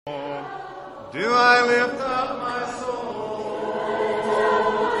Do I lift up my soul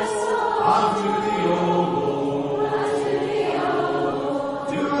unto thee, O Lord?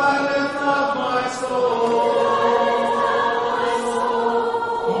 Do I lift up my soul,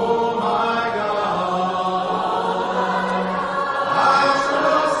 oh my God? I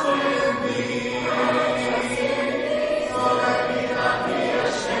trust in thee, so let me not be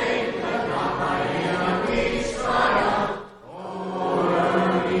ashamed when my enemies triumph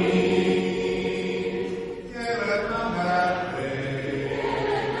over me.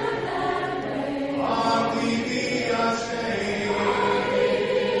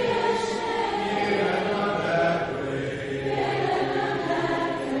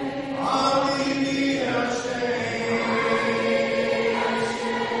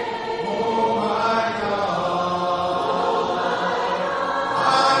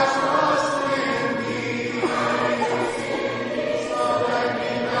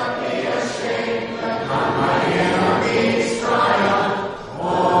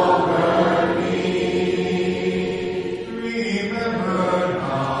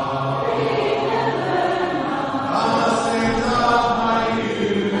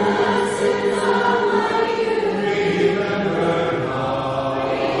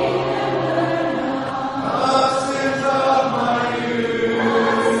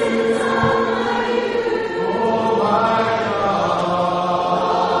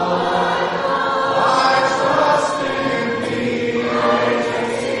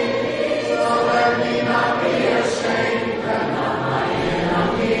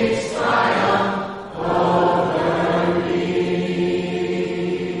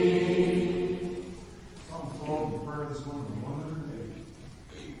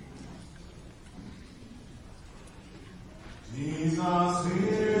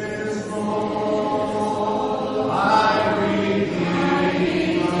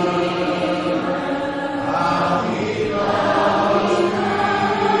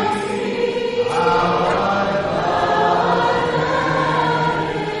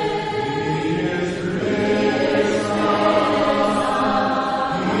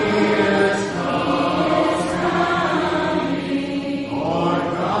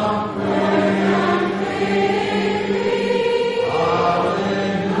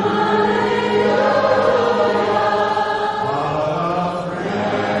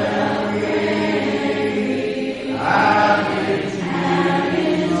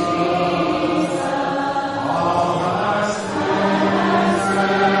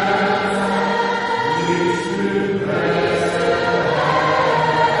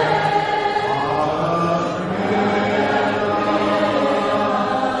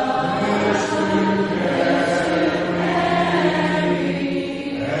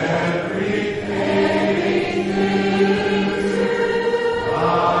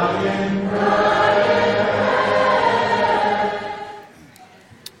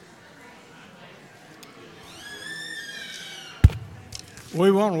 We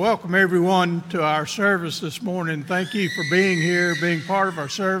want to welcome everyone to our service this morning. Thank you for being here, being part of our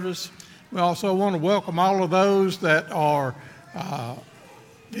service. We also want to welcome all of those that are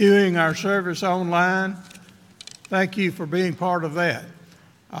viewing our service online. Thank you for being part of that.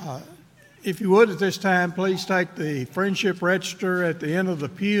 If you would at this time, please take the friendship register at the end of the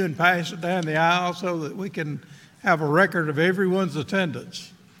pew and pass it down the aisle so that we can have a record of everyone's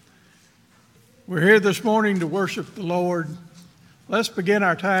attendance. We're here this morning to worship the Lord. Let's begin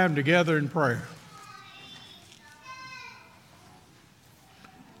our time together in prayer.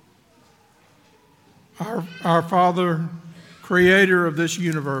 Our Father, creator of this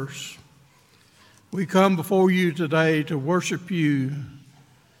universe, we come before you today to worship you,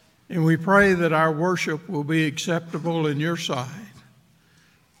 and we pray that our worship will be acceptable in your sight.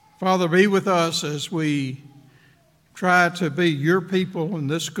 Father, be with us as we try to be your people in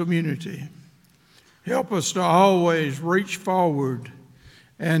this community. Help us to always reach forward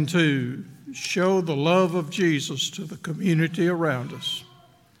and to show the love of Jesus to the community around us.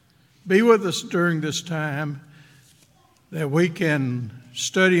 Be with us during this time that we can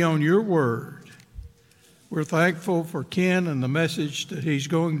study on your word. We're thankful for Ken and the message that he's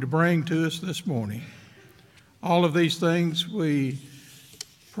going to bring to us this morning. All of these things we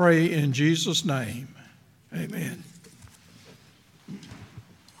pray in Jesus' name. Amen.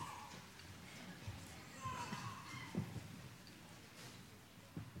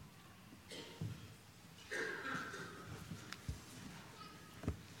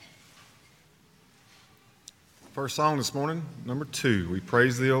 First song this morning, number 2, We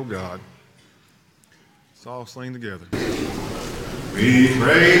Praise Thee, O God. Let's all sing together. We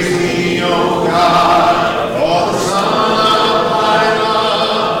praise Thee, O God, for the Son of Thy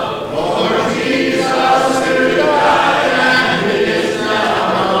love.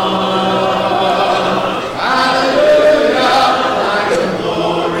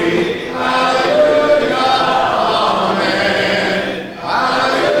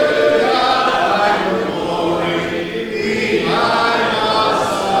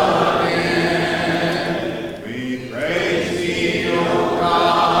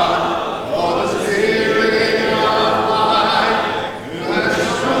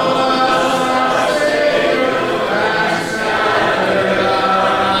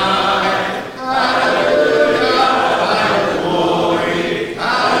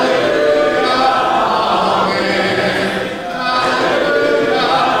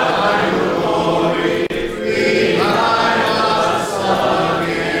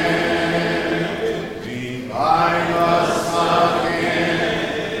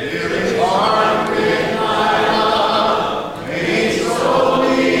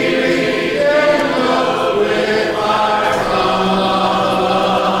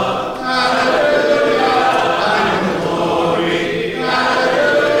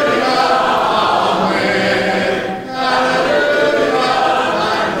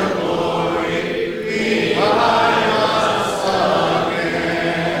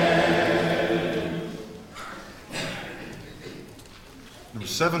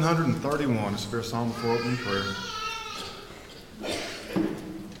 31. It's a fair song before opening prayer.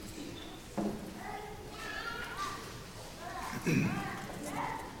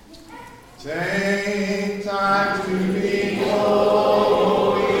 Take time to be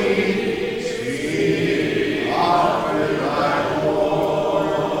holy, sweet, offer thy Lord.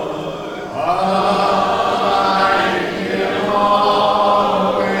 Abide Him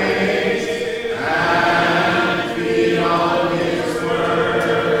always, and feed on His word.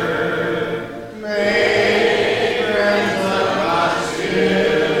 Make friends of God's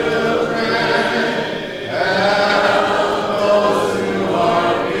children, help those who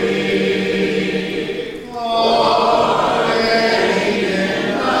are weak. Lord, aid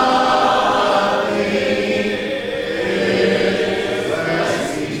in nothing, His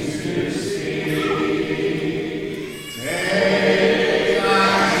blessings to see. Take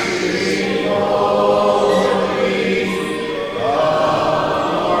time to be holy, the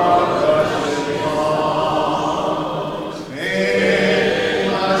world doesn't belong.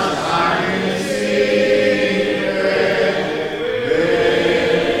 Make us time in secret,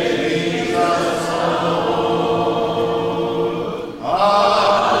 with Jesus alone.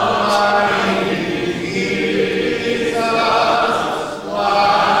 Abide in Jesus,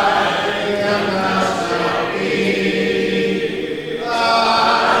 like Him thou shalt be.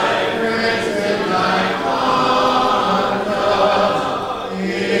 Thy friends and thy conduct,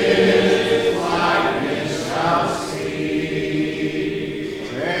 His likeness shall see.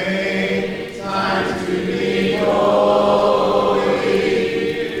 Take time to be holy,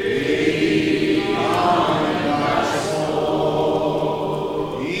 become thy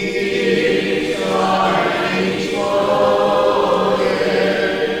soul. Each star and each token,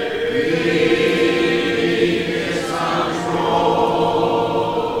 leave His control.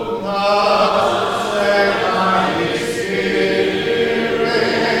 Thus led by His Spirit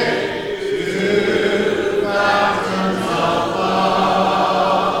to fountains of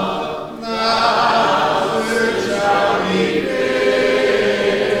love, now it shall be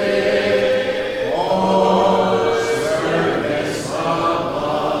fitted for service of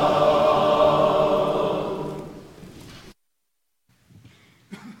love.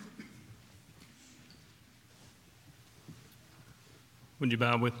 Would you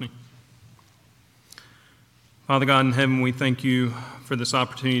bow with me? Father God in heaven, we thank you for this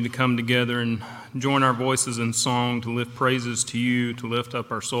opportunity to come together and join our voices in song, to lift praises to you, to lift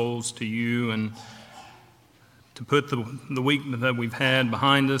up our souls to you, and to put the week that we've had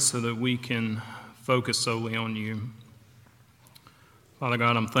behind us so that we can focus solely on you. Father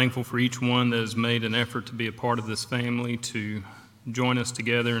God, I'm thankful for each one that has made an effort to be a part of this family, to join us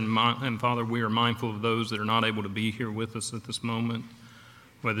together. And Father, we are mindful of those that are not able to be here with us at this moment,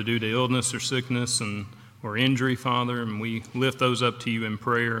 whether due to illness or sickness or injury, Father, and we lift those up to you in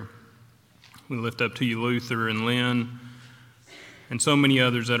prayer. We lift up to you Luther and Lynn and so many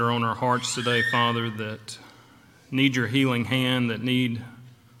others that are on our hearts today, Father, that need your healing hand, that need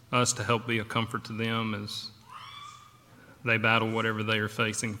us to help be a comfort to them as they battle whatever they are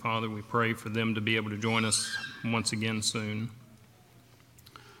facing, Father. We pray for them to be able to join us once again soon.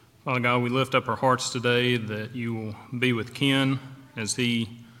 Father God, we lift up our hearts today that you will be with Ken as he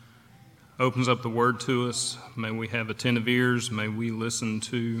opens up the word to us. May we have attentive ears. May we listen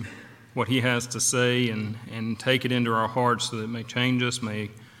to what he has to say and take it into our hearts so that it may change us. May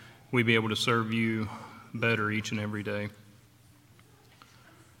we be able to serve you better each and every day.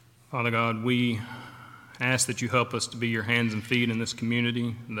 Father God, we ask that you help us to be your hands and feet in this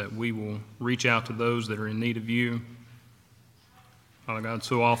community, that we will reach out to those that are in need of you. Father God,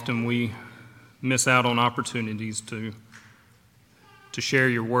 so often we miss out on opportunities to share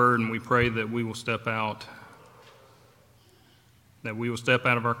your word, and we pray that we will step out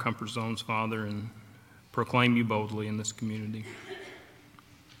of our comfort zones, Father, and proclaim you boldly in this community.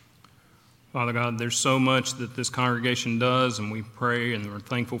 Father God, there's so much that this congregation does, and we pray and we're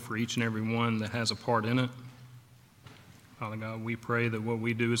thankful for each and every one that has a part in it. Father God, we pray that what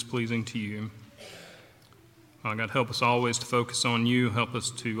we do is pleasing to you. Father God, help us always to focus on you. Help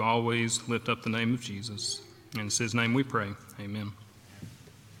us to always lift up the name of Jesus. In his name we pray. Amen.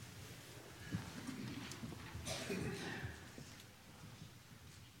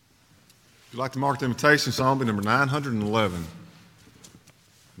 If you'd like to mark the invitation song, be number 911.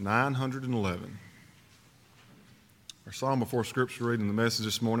 911. Our song before Scripture reading the message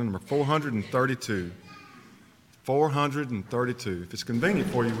this morning, number 432. 432. If it's convenient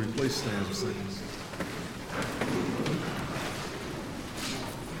for you, will you please stand for seconds?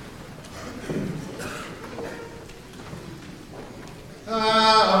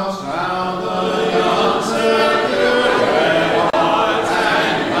 Thou shalt the young shepherd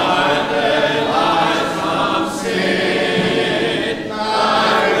and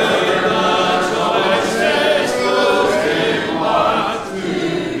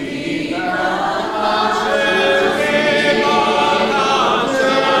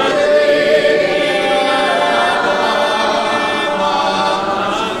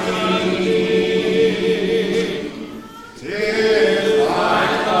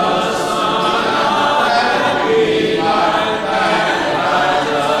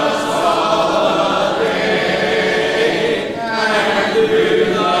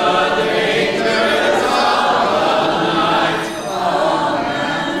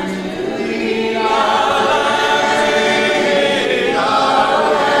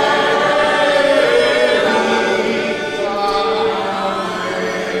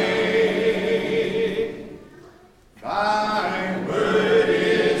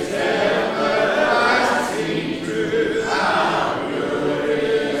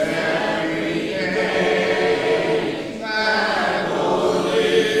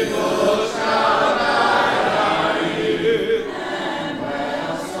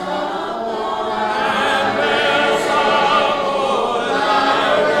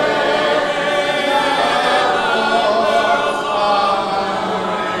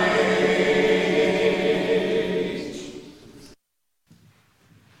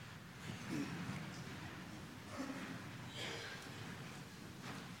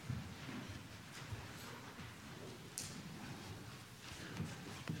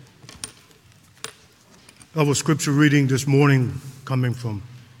Our scripture reading this morning coming from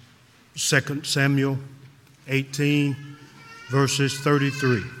 2 Samuel 18, verses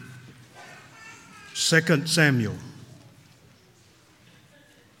 33. 2 Samuel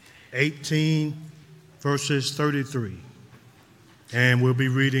 18, verses 33. And we'll be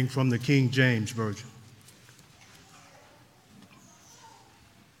reading from the King James Version.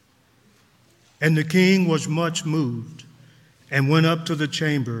 And the king was much moved and went up to the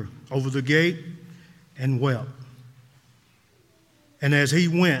chamber over the gate and wept. And as he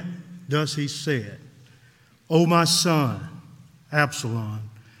went, thus he said, O my son,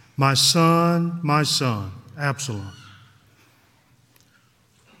 Absalom, my son, Absalom,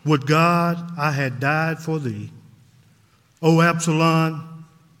 would God I had died for thee. O Absalom,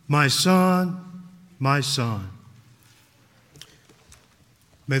 my son, my son.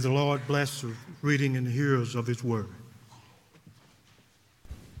 May the Lord bless the reading and the hearers of his word.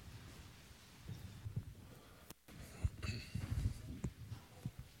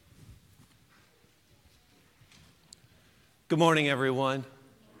 Good morning, everyone.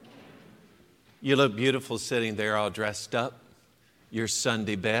 You look beautiful sitting there all dressed up, your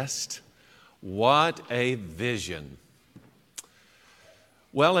Sunday best. What a vision.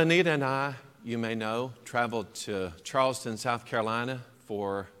 Well, Anita and I, you may know, traveled to Charleston, South Carolina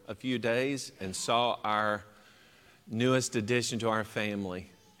for a few days and saw our newest addition to our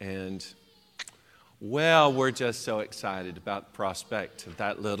family. And, well, we're just so excited about the prospect of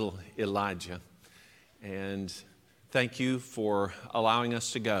that little Elijah. And thank you for allowing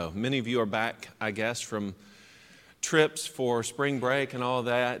us to go. Many of you are back, I guess, from trips for spring break and all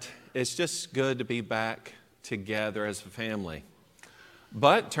that. It's just good to be back together as a family.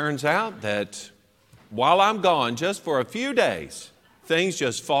 But turns out that while I'm gone, just for a few days, things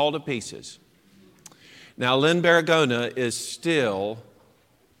just fall to pieces. Now, Lynn Baragona is still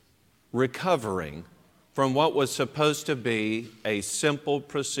recovering from what was supposed to be a simple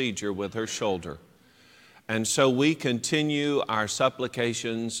procedure with her shoulder. And so we continue our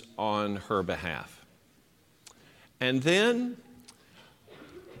supplications on her behalf. And then,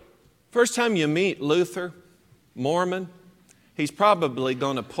 first time you meet Luther, Mormon, he's probably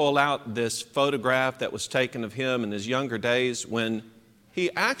going to pull out this photograph that was taken of him in his younger days when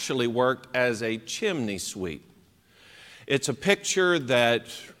he actually worked as a chimney sweep. It's a picture that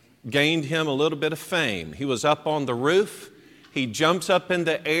gained him a little bit of fame. He was up on the roof. He jumps up in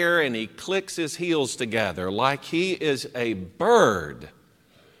the air and he clicks his heels together like he is a bird.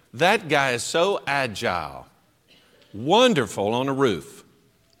 That guy is so agile, wonderful on a roof,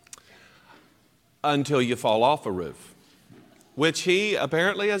 until you fall off a roof, which he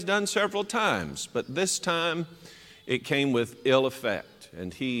apparently has done several times, but this time it came with ill effect.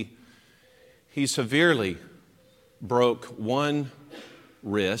 And he severely broke one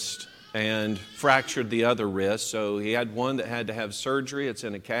wrist and fractured the other wrist. So he had one that had to have surgery. It's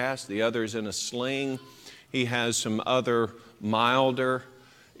in a cast. The other is in a sling. He has some other milder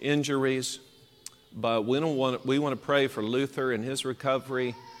injuries. But we want to pray for Luther and his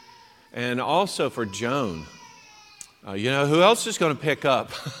recovery, and also for Joan. Who else is going to pick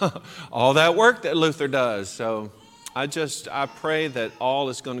up all that work that Luther does? So I pray that all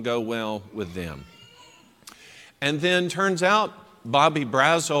is going to go well with them. And then turns out Bobby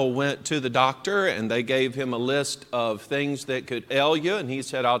Brazel went to the doctor and they gave him a list of things that could ail you, and he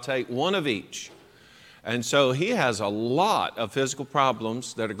said, I'll take one of each. And so he has a lot of physical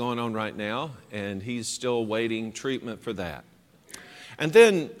problems that are going on right now, and he's still waiting treatment for that. And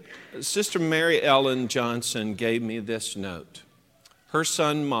then Sister Mary Ellen Johnson gave me this note. Her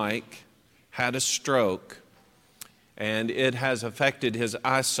son Mike had a stroke, and it has affected his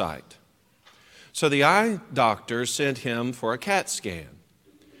eyesight. So the eye doctor sent him for a CAT scan.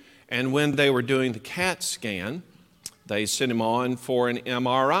 And when they were doing the CAT scan, they sent him on for an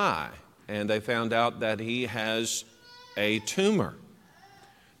MRI, and they found out that he has a tumor.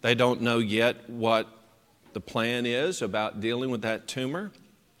 They don't know yet what the plan is about dealing with that tumor.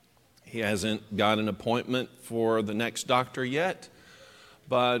 He hasn't got an appointment for the next doctor yet,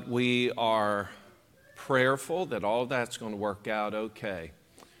 but we are prayerful that all that's going to work out okay.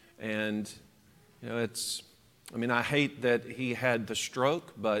 And I hate that he had the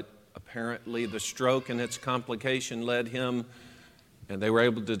stroke, but apparently the stroke and its complication led him, and they were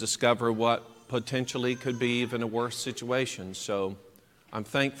able to discover what potentially could be even a worse situation. So I'm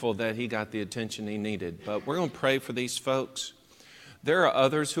thankful that he got the attention he needed. But we're going to pray for these folks. There are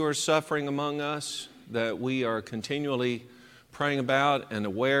others who are suffering among us that we are continually praying about and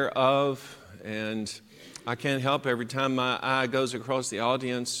aware of, and I can't help every time my eye goes across the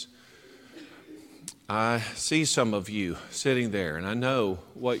audience, I see some of you sitting there, and I know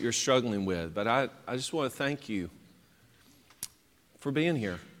what you're struggling with, but I just want to thank you for being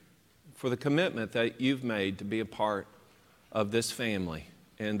here, for the commitment that you've made to be a part of this family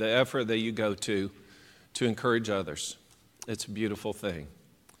and the effort that you go to encourage others. It's a beautiful thing.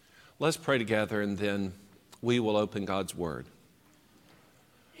 Let's pray together, and then we will open God's Word.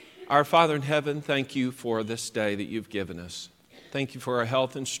 Our Father in heaven, thank you for this day that you've given us. Thank you for our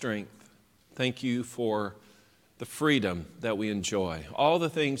health and strength. Thank you for the freedom that we enjoy, all the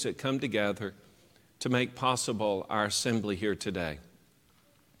things that come together to make possible our assembly here today.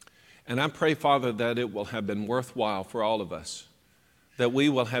 And I pray, Father, that it will have been worthwhile for all of us, that we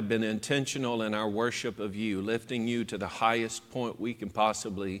will have been intentional in our worship of you, lifting you to the highest point we can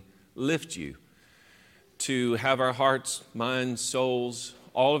possibly lift you, to have our hearts, minds, souls,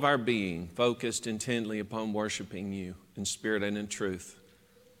 all of our being focused intently upon worshiping you in spirit and in truth.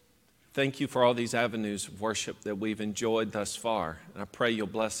 Thank you for all these avenues of worship that we've enjoyed thus far. And I pray you'll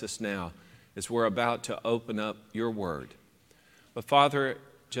bless us now as we're about to open up your word. But Father,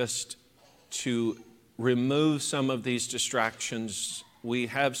 just to remove some of these distractions, we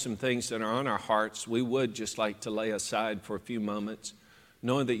have some things that are on our hearts we would just like to lay aside for a few moments,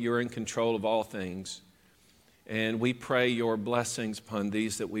 knowing that you're in control of all things. And we pray your blessings upon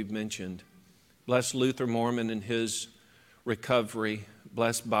these that we've mentioned. Bless Luther Mormon and his recovery.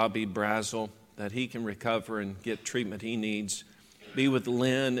 Bless Bobby Brazel, that he can recover and get treatment he needs. Be with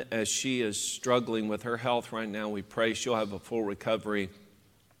Lynn as she is struggling with her health right now. We pray she'll have a full recovery.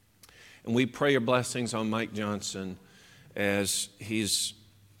 And we pray your blessings on Mike Johnson as he's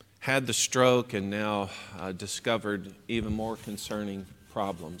had the stroke and now discovered even more concerning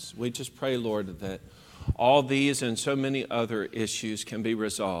problems. We just pray, Lord, that all these and so many other issues can be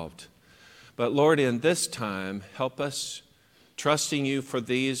resolved. But Lord, in this time, help us trusting you for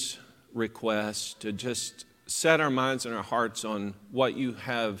these requests to just set our minds and our hearts on what you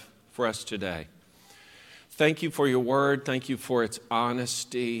have for us today. Thank you for your word. Thank you for its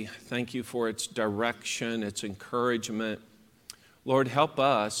honesty. Thank you for its direction, its encouragement. Lord, help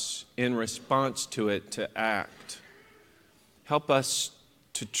us in response to it to act. Help us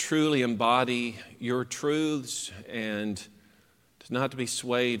to truly embody your truths and to not to be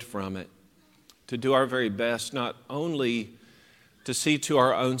swayed from it, to do our very best, not only to see to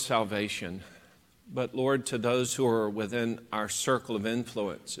our own salvation, but Lord, to those who are within our circle of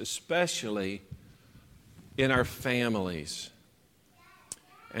influence, especially in our families.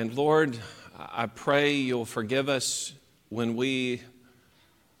 And Lord, I pray you'll forgive us when we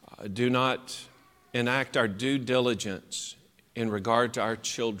do not enact our due diligence in regard to our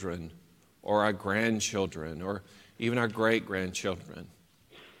children or our grandchildren or even our great-grandchildren.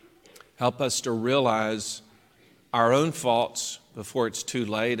 Help us to realize our own faults before it's too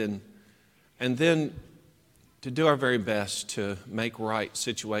late, and then to do our very best to make right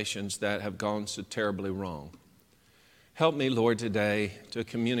situations that have gone so terribly wrong. Help me, Lord, today to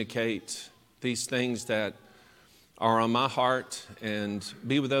communicate these things that are on my heart and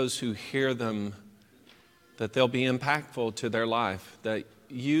be with those who hear them, that they'll be impactful to their life, that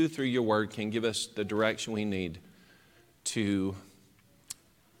you, through your word, can give us the direction we need to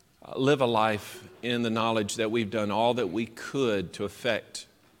live a life in the knowledge that we've done all that we could to affect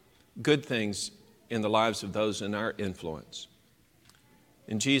good things in the lives of those in our influence.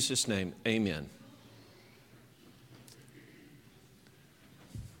 In Jesus' name, amen.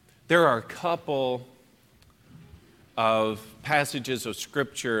 There are a couple of passages of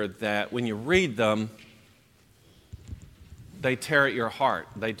Scripture that when you read them, they tear at your heart.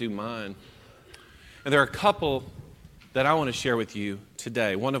 They do mine. And there are a couple that I want to share with you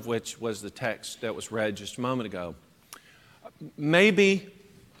today, one of which was the text that was read just a moment ago. Maybe,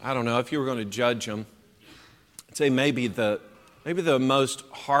 I don't know, if you were going to judge them, I'd say maybe the most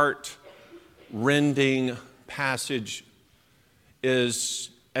heart-rending passage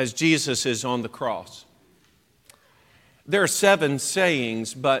is as Jesus is on the cross. There are 7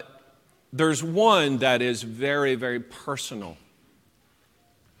 sayings, but there's one that is very, very personal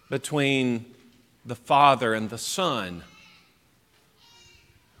between the Father and the Son.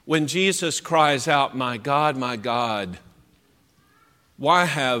 When Jesus cries out, my God, why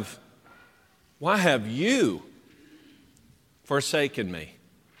have you forsaken me?"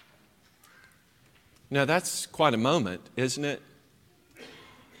 Now that's quite a moment, isn't it?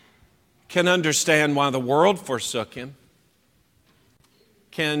 Can understand why the world forsook him.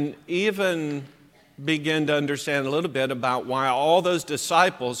 Can even begin to understand a little bit about why all those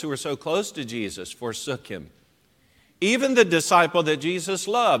disciples who were so close to Jesus forsook him. Even the disciple that Jesus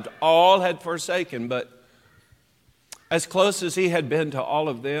loved, all had forsaken, but as close as he had been to all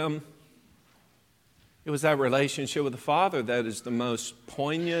of them, It was that relationship with the Father that is the most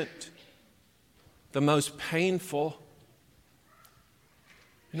poignant, the most painful.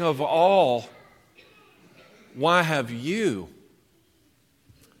 Of all, why have you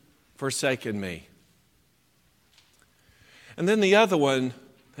forsaken me? And then the other one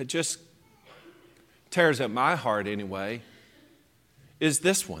that just tears at my heart anyway is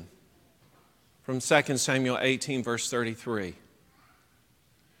this one from 2 Samuel 18, verse 33.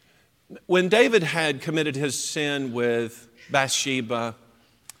 When David had committed his sin with Bathsheba,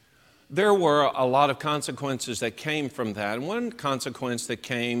 there were a lot of consequences that came from that. And one consequence that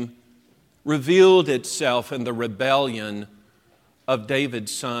came revealed itself in the rebellion of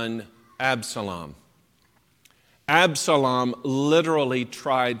David's son Absalom. Absalom literally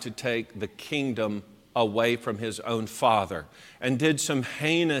tried to take the kingdom away from his own father and did some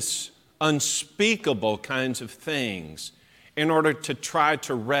heinous, unspeakable kinds of things in order to try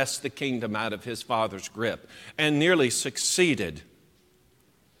to wrest the kingdom out of his father's grip, and nearly succeeded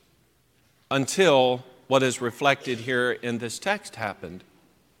until what is reflected here in this text happened.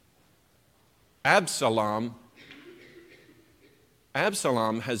 Absalom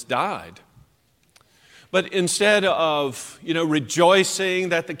has died. But instead of, rejoicing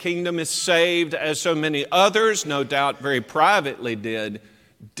that the kingdom is saved, as so many others, no doubt very privately did,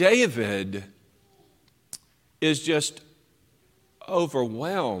 David is just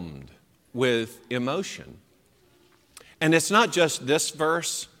overwhelmed with emotion. And it's not just this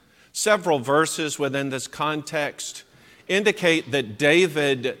verse. Several verses within this context indicate that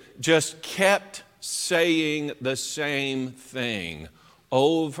David just kept saying the same thing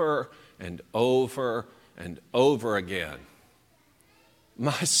over and over and over again.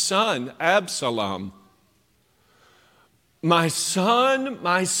 My son Absalom, my son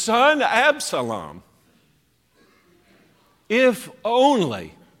Absalom, if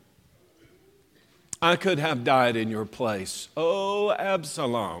only I could have died in your place. Oh,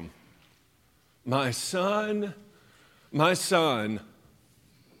 Absalom, my son,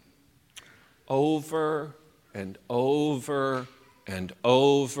 over and over and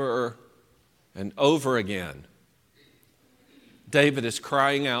over and over again, David is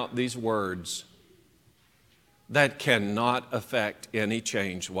crying out these words that cannot affect any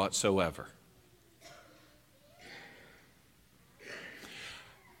change whatsoever.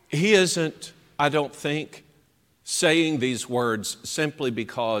 He isn't, I don't think, saying these words simply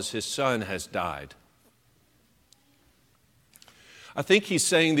because his son has died. I think he's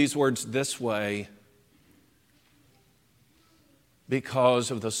saying these words this way because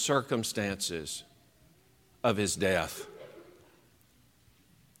of the circumstances of his death.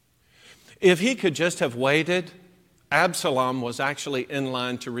 If he could just have waited, Absalom was actually in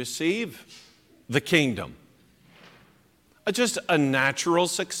line to receive the kingdom. Just a natural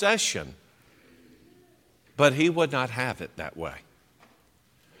succession. But he would not have it that way.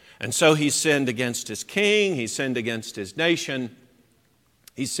 And so he sinned against his king, he sinned against his nation,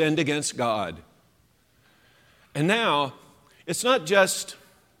 he sinned against God. And now, it's not just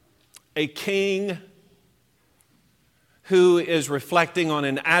a king who is reflecting on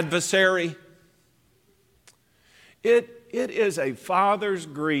an adversary. It is a father's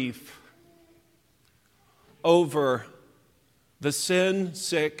grief over the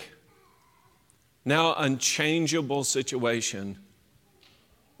sin-sick, now unchangeable situation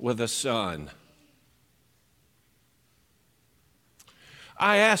with a son.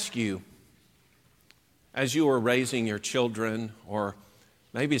 I ask you, as you are raising your children, or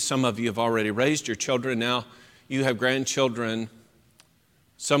maybe some of you have already raised your children, now you have grandchildren.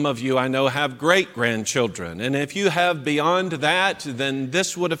 Some of you I know have great-grandchildren. And if you have beyond that, then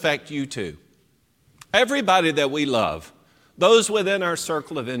this would affect you too. Everybody that we love, those within our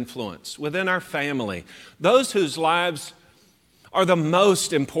circle of influence, within our family, those whose lives are the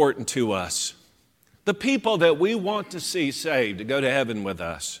most important to us, the people that we want to see saved to go to heaven with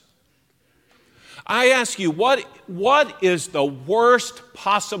us. I ask you, what is the worst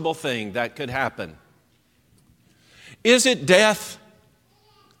possible thing that could happen? Is it death?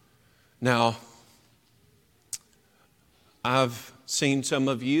 Now, I've seen some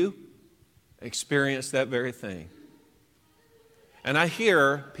of you experience that very thing. And I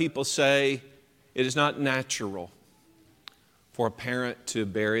hear people say it is not natural for a parent to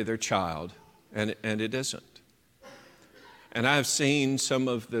bury their child, and it isn't. And I've seen some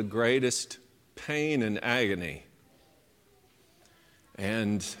of the greatest pain and agony.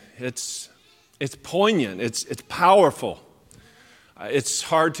 And it's poignant, it's powerful. It's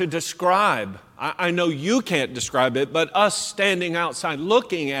hard to describe. I know you can't describe it, but us standing outside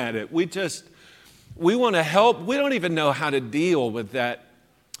looking at it, we want to help. We don't even know how to deal with that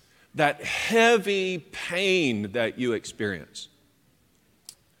that heavy pain that you experience.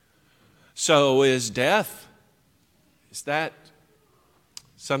 So is death, is that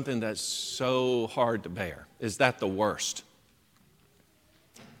something that's so hard to bear? Is that the worst?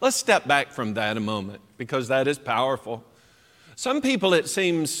 Let's step back from that a moment, because that is powerful. Some people, it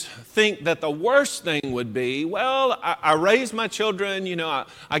seems, think that the worst thing would be, well, I raise my children,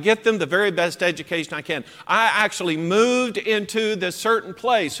 I get them the very best education I can. I actually moved into this certain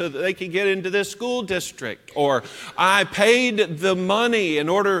place so that they could get into this school district. Or I paid the money in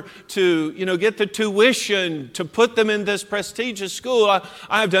order to, get the tuition to put them in this prestigious school.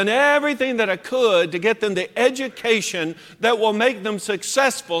 I've done everything that I could to get them the education that will make them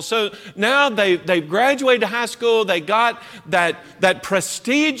successful. So now they've graduated high school, they got that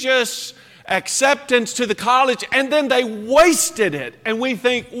prestigious acceptance to the college, and then they wasted it. And we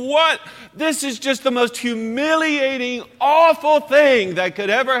think, what? This is just the most humiliating, awful thing that could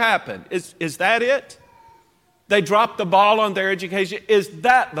ever happen. Is that it? They dropped the ball on their education. Is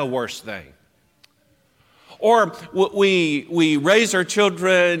that the worst thing? Or we raise our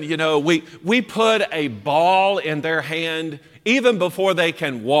children, we put a ball in their hand even before they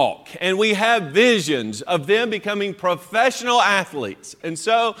can walk. And we have visions of them becoming professional athletes. And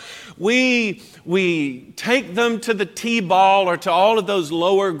so we take them to the T-ball or to all of those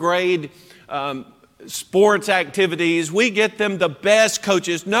lower grade sports activities. We get them the best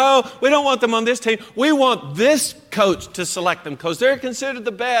coaches. No, we don't want them on this team. We want this coach to select them because they're considered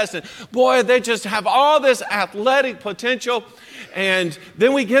the best. And boy, they just have all this athletic potential. And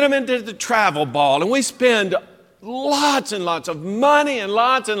then we get them into the travel ball, and we spend lots and lots of money and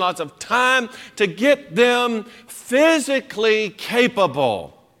lots of time to get them physically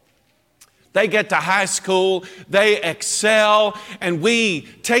capable. They get to high school, they excel, and we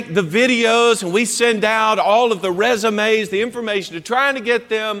take the videos and we send out all of the resumes, the information to try to get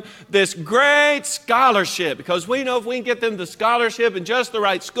them this great scholarship, because we know if we can get them the scholarship in just the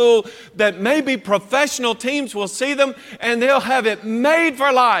right school, that maybe professional teams will see them and they'll have it made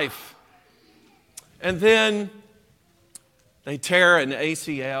for life. And then they tear an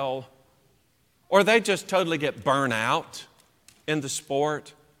ACL, or they just totally get burnt out in the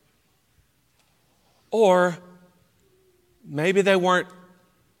sport. Or maybe they weren't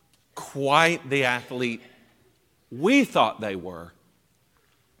quite the athlete we thought they were,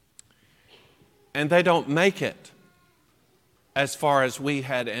 and they don't make it as far as we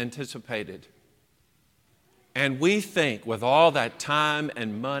had anticipated. And we think with all that time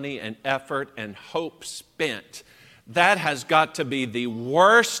and money and effort and hope spent, that has got to be the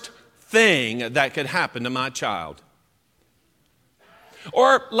worst thing that could happen to my child.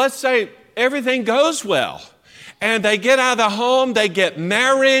 Or let's say everything goes well, and they get out of the home, they get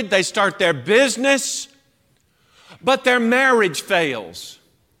married, they start their business, but their marriage fails,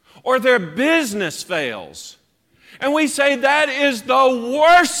 or their business fails. And we say that is the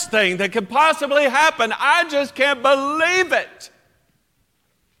worst thing that could possibly happen. I just can't believe it.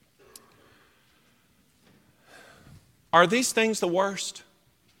 Are these things the worst?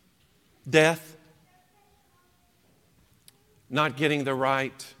 Death, not getting the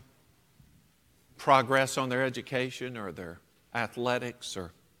right progress on their education or their athletics,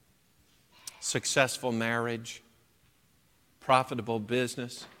 or successful marriage, profitable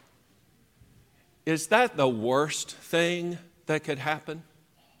business. Is that the worst thing that could happen?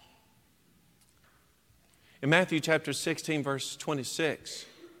 In Matthew chapter 16, verse 26,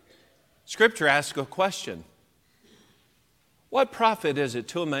 Scripture asks a question. What profit is it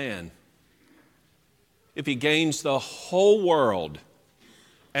to a man if he gains the whole world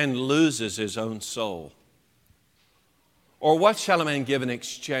and loses his own soul? Or what shall a man give in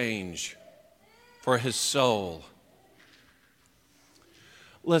exchange for his soul?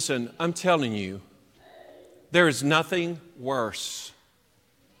 Listen, I'm telling you, there is nothing worse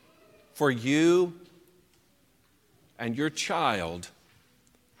for you and your child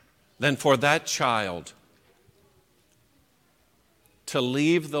than for that child to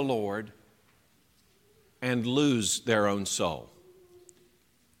leave the Lord and lose their own soul.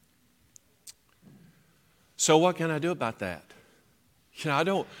 So what can I do about that? I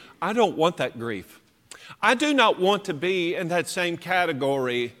don't want that grief. I do not want to be in that same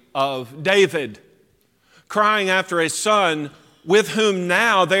category of David, crying after a son with whom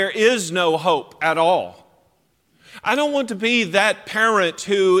now there is no hope at all. I don't want to be that parent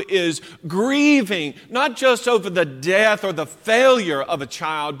who is grieving, not just over the death or the failure of a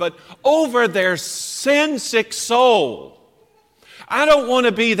child, but over their sin-sick soul. I don't want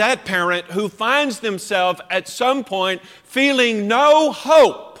to be that parent who finds themselves at some point feeling no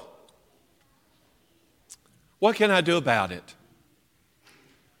hope. What can I do about it?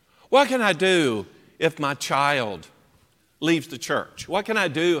 What can I do if my child leaves the church? What can I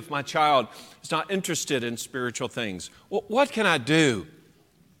do if my child is not interested in spiritual things? What can I do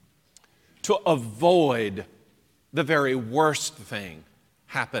to avoid the very worst thing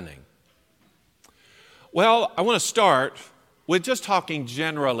happening? Well, I want to start with just talking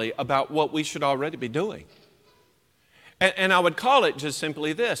generally about what we should already be doing. And I would call it just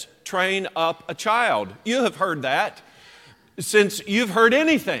simply this: train up a child. You have heard that since you've heard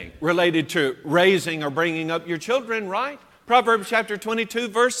anything related to raising or bringing up your children, right? Proverbs chapter 22,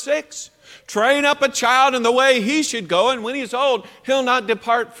 verse 6. Train up a child in the way he should go, and when he's old, he'll not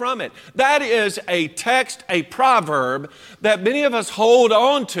depart from it. That is a text, a proverb that many of us hold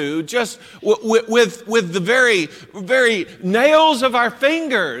on to just with the very nails of our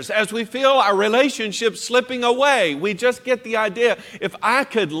fingers as we feel our relationship slipping away. We just get the idea, if I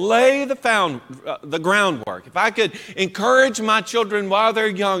could lay the groundwork, if I could encourage my children while they're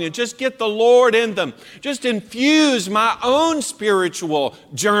young and just get the Lord in them, just infuse my own spiritual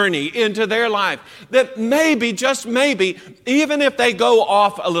journey into their life, that maybe, just maybe, even if they go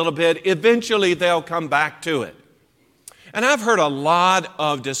off a little bit, eventually they'll come back to it. And I've heard a lot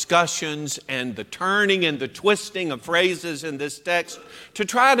of discussions and the turning and the twisting of phrases in this text to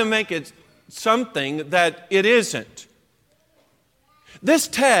try to make it something that it isn't. This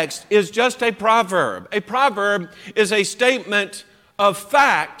text is just a proverb. A proverb is a statement of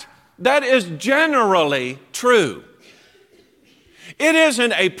fact that is generally true. It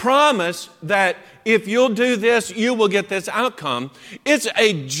isn't a promise that if you'll do this, you will get this outcome. It's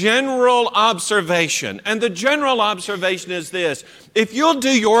a general observation. And the general observation is this: if you'll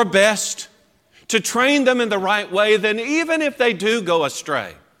do your best to train them in the right way, then even if they do go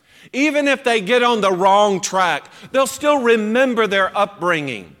astray, even if they get on the wrong track, they'll still remember their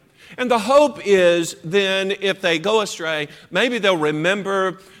upbringing. And the hope is then, if they go astray, maybe they'll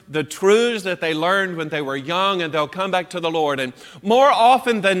remember the truths that they learned when they were young, and they'll come back to the Lord. And more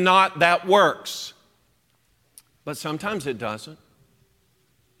often than not, that works. But sometimes it doesn't.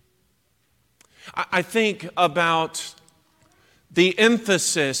 I think about the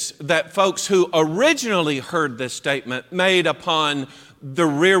emphasis that folks who originally heard this statement made upon the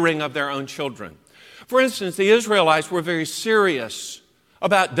rearing of their own children. For instance, the Israelites were very serious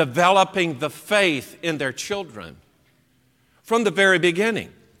about developing the faith in their children from the very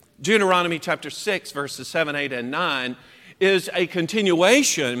beginning. Deuteronomy chapter 6, verses 7, 8, and 9 is a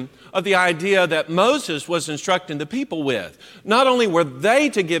continuation of the idea that Moses was instructing the people with. Not only were they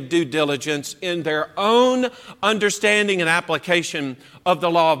to give due diligence in their own understanding and application of the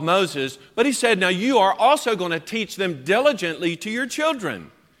law of Moses, but he said, now you are also going to teach them diligently to your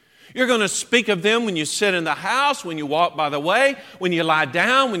children. You're going to speak of them when you sit in the house, when you walk by the way, when you lie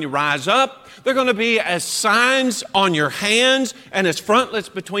down, when you rise up. They're going to be as signs on your hands and as frontlets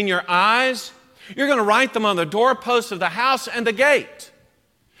between your eyes. You're going to write them on the doorposts of the house and the gate.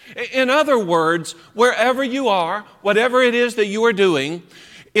 In other words, wherever you are, whatever it is that you are doing,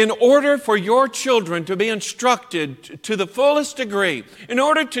 in order for your children to be instructed to the fullest degree, in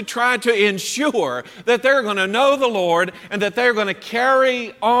order to try to ensure that they're going to know the Lord and that they're going to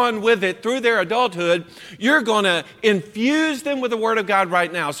carry on with it through their adulthood, you're going to infuse them with the Word of God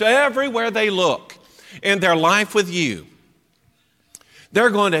right now. So everywhere they look in their life with you,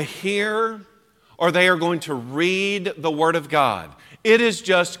 they're going to hear or they are going to read the Word of God. It is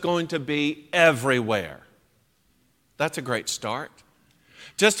just going to be everywhere. That's a great start.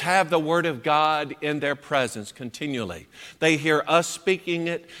 Just have the Word of God in their presence continually. They hear us speaking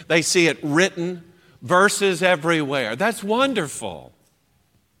it. They see it written, verses everywhere. That's wonderful.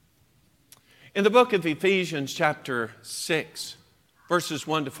 In the book of Ephesians chapter 6, verses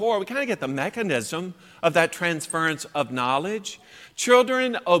 1 to 4, we kind of get the mechanism of that transference of knowledge.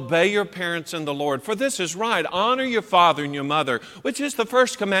 Children, obey your parents in the Lord, for this is right. Honor your father and your mother, which is the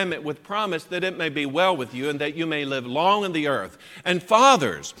first commandment with promise that it may be well with you and that you may live long in the earth. And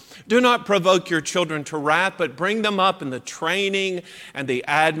fathers, do not provoke your children to wrath, but bring them up in the training and the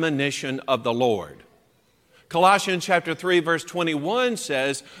admonition of the Lord. Colossians chapter 3, verse 21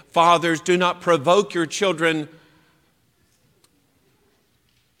 says, fathers, do not provoke your children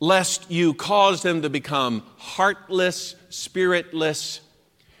lest you cause them to become heartless, spiritless.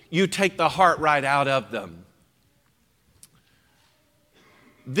 You take the heart right out of them.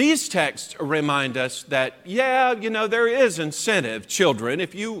 These texts remind us that, there is incentive, children.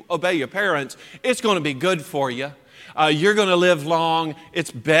 If you obey your parents, it's going to be good for you. You're going to live long. It's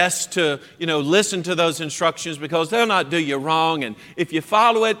best to, listen to those instructions because they'll not do you wrong. And if you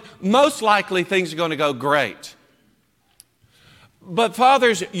follow it, most likely things are going to go great. But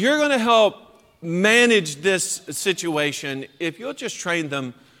fathers, you're going to help manage this situation if you'll just train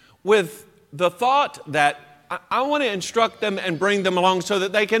them with the thought that I want to instruct them and bring them along so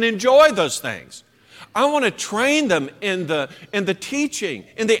that they can enjoy those things. I want to train them in the teaching,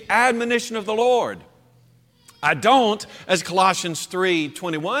 in the admonition of the Lord. I don't, as Colossians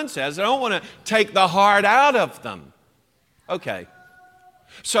 3:21 says, I don't want to take the heart out of them. Okay,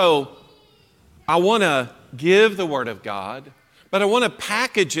 so I want to give the Word of God, but I want to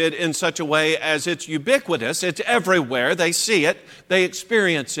package it in such a way as it's ubiquitous, it's everywhere, they see it, they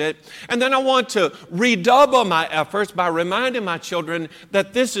experience it, and then I want to redouble my efforts by reminding my children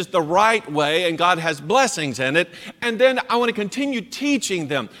that this is the right way and God has blessings in it, and then I want to continue teaching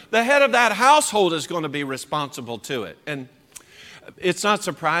them. The head of that household is going to be responsible to it. And it's not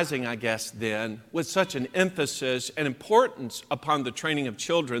surprising, I guess, then, with such an emphasis and importance upon the training of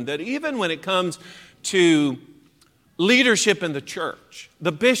children, that even when it comes to leadership in the church,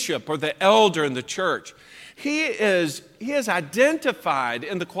 the bishop or the elder in the church, he is identified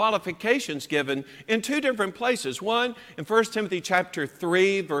in the qualifications given in two different places. One, in 1 Timothy chapter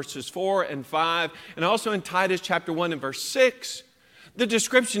 3, verses 4 and 5, and also in Titus chapter 1 and verse 6. The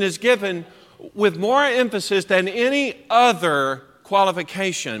description is given with more emphasis than any other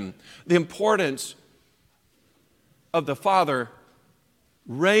qualification, the importance of the father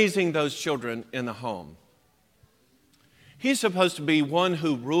raising those children in the home. He's supposed to be one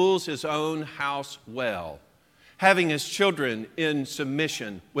who rules his own house well, having his children in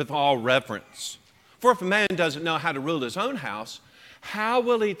submission with all reverence. For if a man doesn't know how to rule his own house, how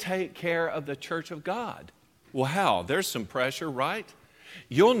will he take care of the church of God? Well, there's some pressure, right?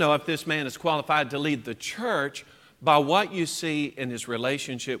 You'll know if this man is qualified to lead the church by what you see in his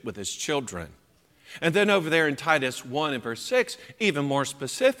relationship with his children. And then over there in Titus 1 and verse 6, even more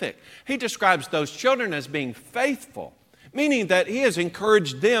specific, he describes those children as being faithful, meaning that he has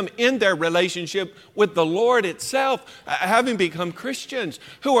encouraged them in their relationship with the Lord itself, having become Christians,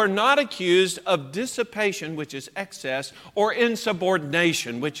 who are not accused of dissipation, which is excess, or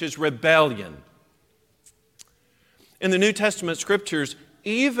insubordination, which is rebellion. In the New Testament scriptures,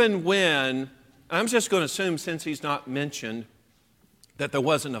 even when, I'm just going to assume since he's not mentioned that there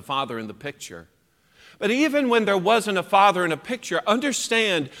wasn't a father in the picture, but even when there wasn't a father in a picture,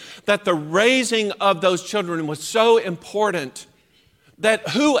 understand that the raising of those children was so important that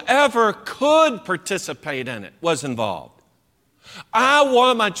whoever could participate in it was involved. I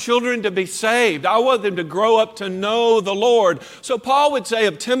want my children to be saved. I want them to grow up to know the Lord. So Paul would say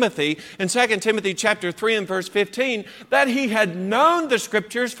of Timothy in 2 Timothy chapter 3 and verse 15 that he had known the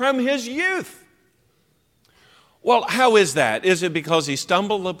scriptures from his youth. Well, how is that? Is it because he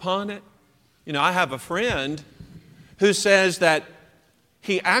stumbled upon it? You know, I have a friend who says that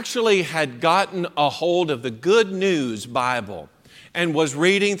he actually had gotten a hold of the Good News Bible and was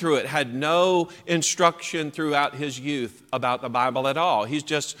reading through it, had no instruction throughout his youth about the Bible at all. He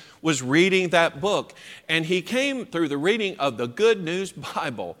just was reading that book, and he came through the reading of the Good News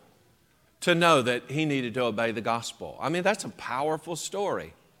Bible to know that he needed to obey the gospel. I mean, that's a powerful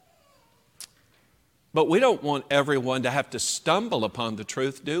story. But we don't want everyone to have to stumble upon the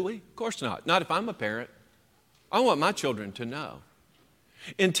truth, do we? Of course not. Not if I'm a parent. I want my children to know.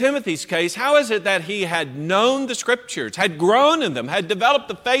 In Timothy's case, how is it that he had known the scriptures, had grown in them, had developed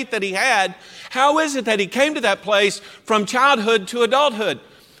the faith that he had? How is it that he came to that place from childhood to adulthood?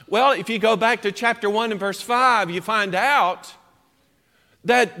 Well, if you go back to chapter 1 and verse 5, you find out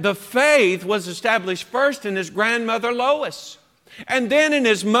that the faith was established first in his grandmother Lois, and then in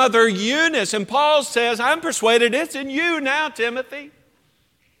his mother Eunice. And Paul says, I'm persuaded it's in you now, Timothy.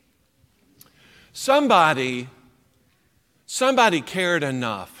 Somebody cared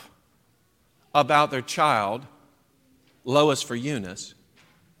enough about their child, Lois for Eunice,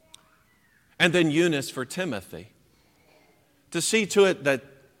 and then Eunice for Timothy, to see to it that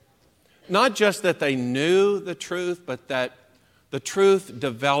not just that they knew the truth, but that the truth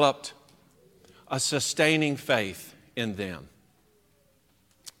developed a sustaining faith in them.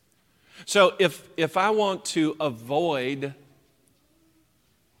 So if I want to avoid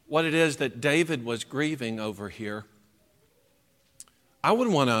what it is that David was grieving over here, I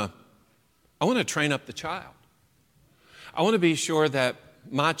want to train up the child. I want to be sure that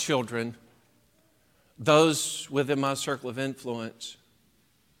my children, those within my circle of influence,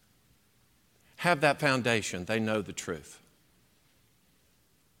 have that foundation. They know the truth.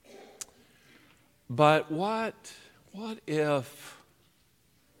 But what if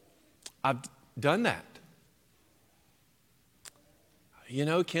I've done that? You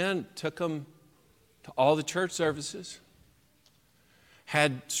know, Ken took them to all the church services,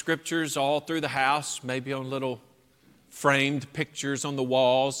 had scriptures all through the house, maybe on little framed pictures on the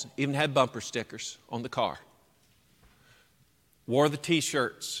walls, even had bumper stickers on the car. Wore the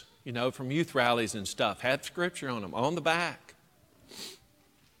t-shirts from youth rallies and stuff, had scripture on them, on the back.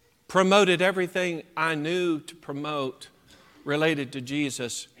 Promoted everything I knew to promote related to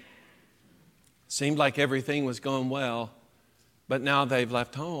Jesus. Seemed like everything was going well, but now they've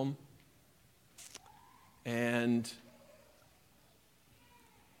left home. And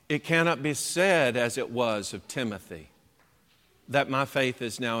it cannot be said as it was of Timothy, that my faith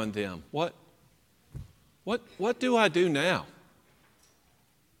is now in them. What do I do now?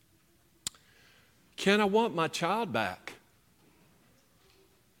 Can I want my child back?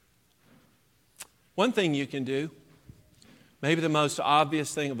 One thing you can do, maybe the most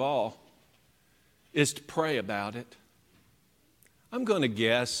obvious thing of all, is to pray about it. I'm going to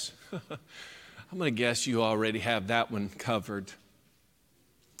guess you already have that one covered.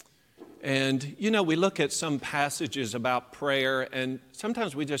 And, we look at some passages about prayer, and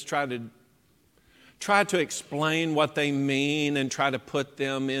sometimes we just try to explain what they mean and try to put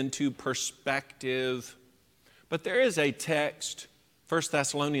them into perspective. But there is a text, 1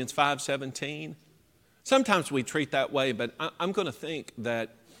 Thessalonians 5:17. Sometimes we treat that way, but I'm going to think that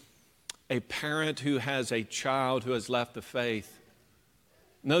a parent who has a child who has left the faith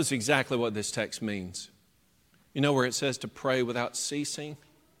knows exactly what this text means. Where it says to pray without ceasing?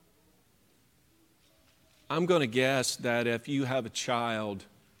 I'm going to guess that if you have a child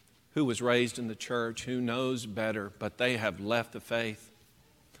who was raised in the church, who knows better, but they have left the faith,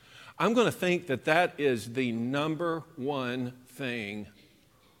 I'm going to think that that is the number one thing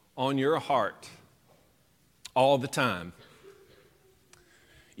on your heart all the time.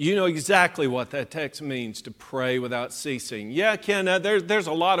 You know exactly what that text means, to pray without ceasing. Yeah, Ken, there's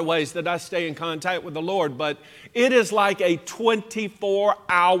a lot of ways that I stay in contact with the Lord, but it is like a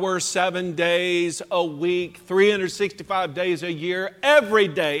 24-hour, 7 days a week, 365 days a year, every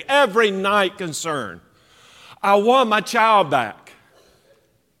day, every night concern. I want my child back.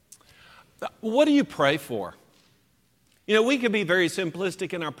 What do you pray for? We can be very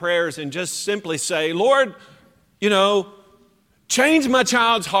simplistic in our prayers and just simply say, Lord, change my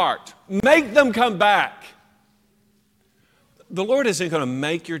child's heart. Make them come back. The Lord isn't going to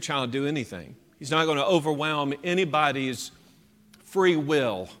make your child do anything. He's not going to overwhelm anybody's free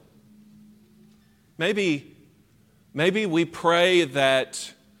will. Maybe we pray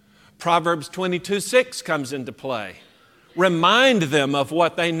that Proverbs 22:6 comes into play. Remind them of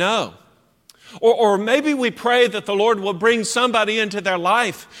what they know. Or maybe we pray that the Lord will bring somebody into their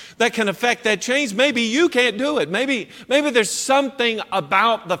life that can affect that change. Maybe you can't do it. Maybe there's something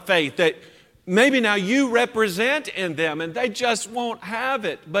about the faith that maybe now you represent in them and they just won't have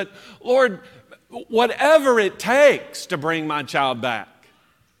it. But Lord, whatever it takes to bring my child back.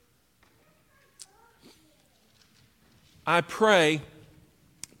 I pray,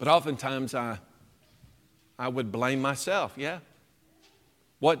 but oftentimes I would blame myself. Yeah.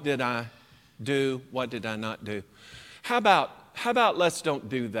 What did I do? What did I not do? How about let's don't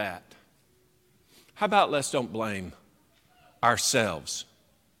do that? How about let's don't blame ourselves?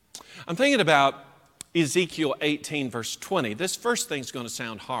 I'm thinking about Ezekiel 18, verse 20. This first thing's going to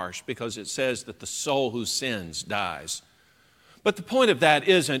sound harsh because it says that the soul who sins dies. But the point of that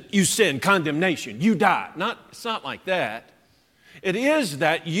isn't you sin, condemnation, you die. It's not like that. It is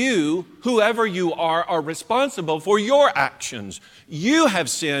that you, whoever you are responsible for your actions. You have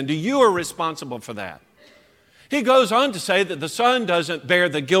sinned. You are responsible for that. He goes on to say that the Son doesn't bear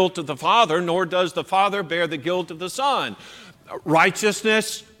the guilt of the Father, nor does the Father bear the guilt of the Son.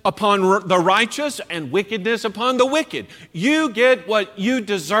 Righteousness upon the righteous and wickedness upon the wicked. You get what you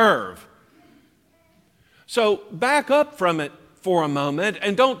deserve. So back up from it for a moment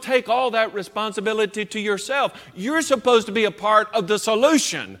and don't take all that responsibility to yourself. You're supposed to be a part of the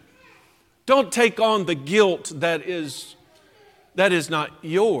solution. Don't take on the guilt that is not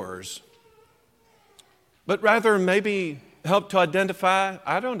yours, but rather maybe help to identify,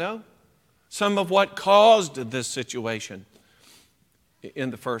 some of what caused this situation in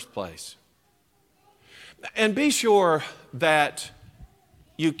the first place. And be sure that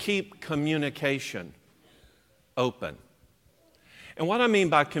you keep communication open. And what I mean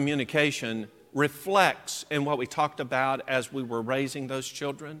by communication reflects in what we talked about as we were raising those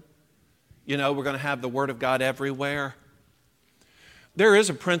children. We're going to have the Word of God everywhere. There is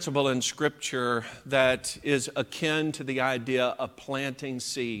a principle in Scripture that is akin to the idea of planting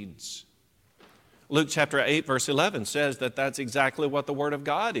seeds. Luke chapter 8, verse 11 says that that's exactly what the Word of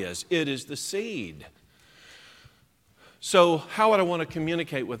God is. It is the seed. So how would I want to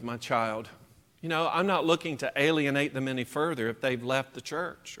communicate with my child? You know, I'm not looking to alienate them any further if they've left the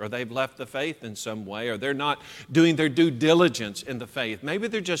church or they've left the faith in some way or they're not doing their due diligence in the faith. Maybe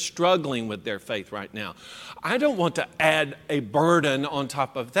they're just struggling with their faith right now. I don't want to add a burden on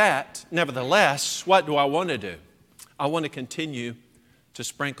top of that. Nevertheless, what do I want to do? I want to continue to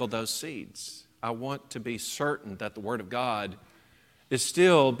sprinkle those seeds. I want to be certain that the Word of God is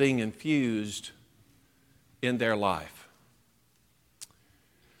still being infused in their life.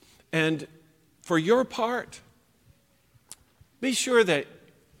 And for your part, be sure that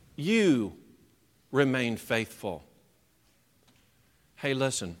you remain faithful. Hey,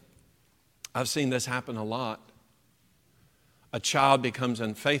 listen, I've seen this happen a lot. A child becomes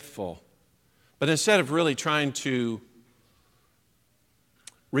unfaithful, but instead of really trying to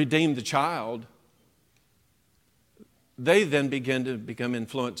redeem the child, they then begin to become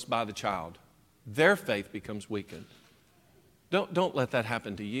influenced by the child. Their faith becomes weakened. Don't let that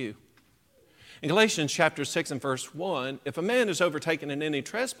happen to you. In Galatians chapter 6 and verse 1, if a man is overtaken in any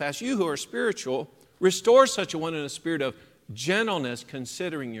trespass, you who are spiritual, restore such a one in a spirit of gentleness,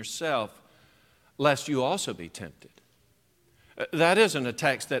 considering yourself, lest you also be tempted. That isn't a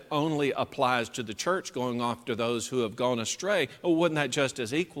text that only applies to the church going after those who have gone astray. Oh, wouldn't that just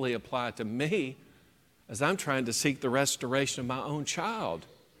as equally apply to me as I'm trying to seek the restoration of my own child?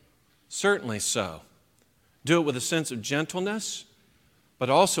 Certainly so. Do it with a sense of gentleness, but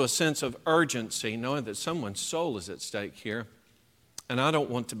also a sense of urgency, knowing that someone's soul is at stake here. And I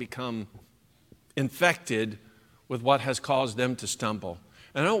don't want to become infected with what has caused them to stumble.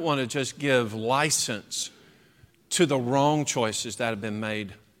 And I don't want to just give license to the wrong choices that have been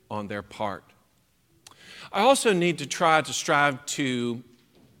made on their part. I also need to try to strive to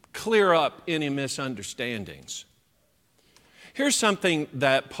clear up any misunderstandings. Here's something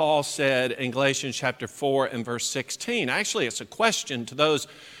that Paul said in Galatians chapter 4 and verse 16. Actually, it's a question to those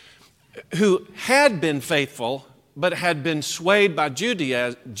who had been faithful but had been swayed by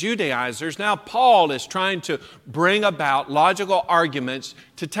Judaizers. Now Paul is trying to bring about logical arguments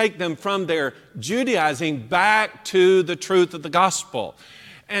to take them from their Judaizing back to the truth of the gospel.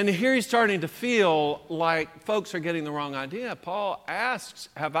 And here he's starting to feel like folks are getting the wrong idea. Paul asks,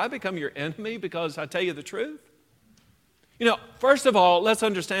 have I become your enemy because I tell you the truth? You know, first of all, let's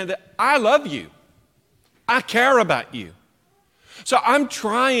understand that I love you. I care about you. So I'm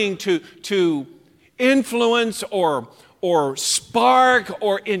trying to influence or spark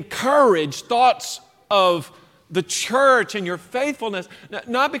or encourage thoughts of the church and your faithfulness,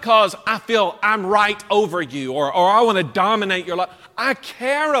 not because I feel I'm right over you or I want to dominate your life. I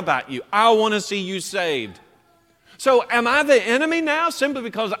care about you. I want to see you saved. So am I the enemy now simply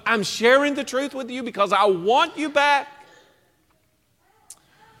because I'm sharing the truth with you because I want you back?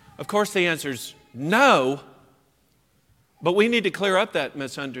 Of course, the answer is no, but we need to clear up that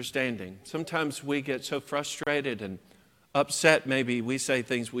misunderstanding. Sometimes we get so frustrated and upset, maybe we say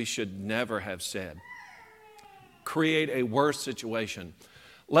things we should never have said. Create a worse situation.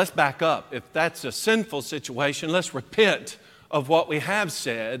 Let's back up. If that's a sinful situation, let's repent of what we have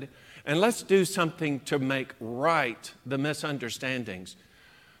said, and let's do something to make right the misunderstandings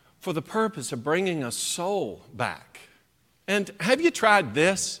for the purpose of bringing a soul back. And have you tried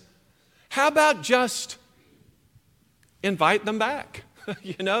this? How about just invite them back?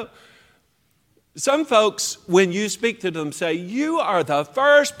 You know, some folks, when you speak to them, say, you are the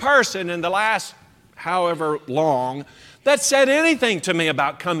first person in the last however long that said anything to me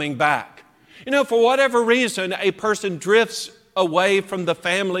about coming back. You know, for whatever reason, a person drifts away from the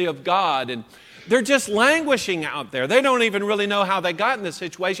family of God and they're just languishing out there. They don't even really know how they got in this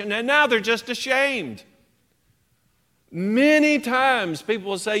situation, and now they're just ashamed. Many times people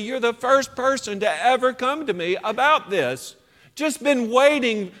will say, you're the first person to ever come to me about this. Just been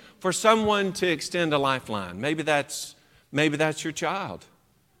waiting for someone to extend a lifeline. Maybe that's your child.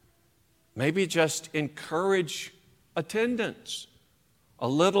 Maybe just encourage attendance a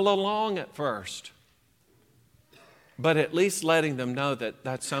little along at first. But at least letting them know that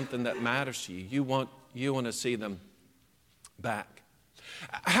that's something that matters to you. You want to see them back.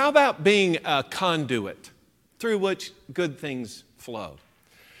 How about being a conduit through which good things flow?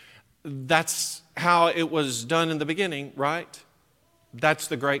 That's how it was done in the beginning, right? That's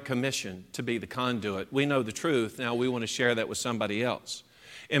the Great Commission, to be the conduit. We know the truth. Now we want to share that with somebody else.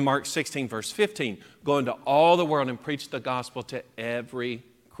 In Mark 16, verse 15, go into all the world and preach the gospel to every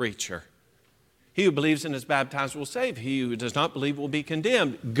creature. He who believes and is baptized will save. He who does not believe will be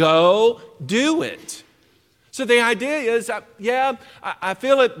condemned. Go do it. So the idea is, I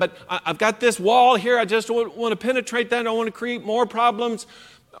feel it, but I've got this wall here. I just want to penetrate that. I don't want to create more problems.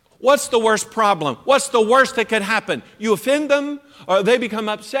 What's the worst problem? What's the worst that could happen? You offend them, or they become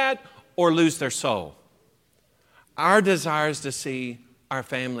upset, or lose their soul. Our desire is to see our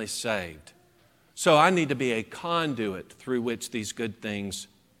families saved. So I need to be a conduit through which these good things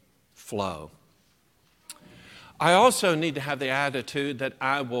flow. I also need to have the attitude that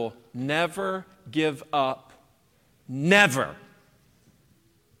I will never give up. Never.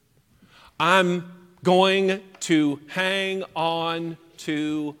 I'm going to hang on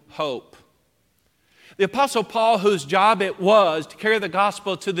to hope. The Apostle Paul, whose job it was to carry the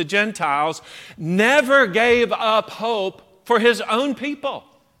gospel to the Gentiles, never gave up hope for his own people.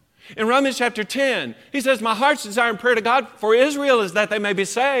 In Romans chapter 10, he says, my heart's desire and prayer to God for Israel is that they may be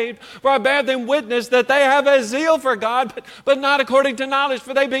saved. For I bear them witness that they have a zeal for God, but not according to knowledge.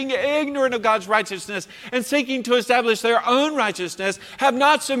 For they, being ignorant of God's righteousness and seeking to establish their own righteousness, have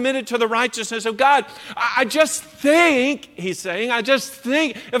not submitted to the righteousness of God. I just think, he's saying, I just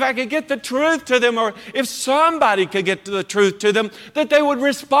think if I could get the truth to them, or if somebody could get the truth to them, that they would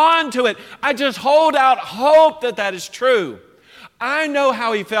respond to it. I just hold out hope that that is true. I know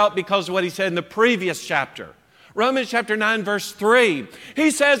how he felt because of what he said in the previous chapter. Romans chapter 9, verse 3. He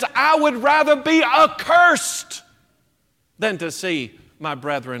says, I would rather be accursed than to see my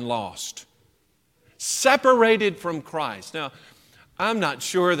brethren lost, separated from Christ. Now, I'm not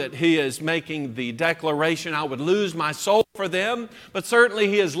sure that he is making the declaration, I would lose my soul for them, but certainly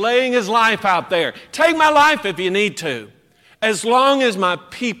he is laying his life out there. Take my life if you need to, as long as my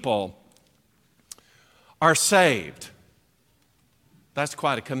people are saved. That's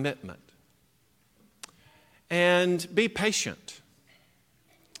quite a commitment. And be patient.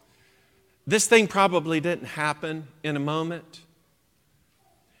 This thing probably didn't happen in a moment,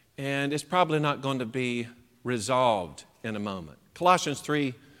 and it's probably not going to be resolved in a moment. Colossians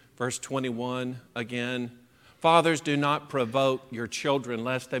 3, verse 21, again, fathers, do not provoke your children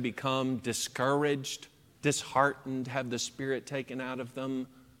lest they become discouraged, disheartened, have the spirit taken out of them.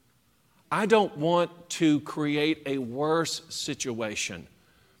 I don't want to create a worse situation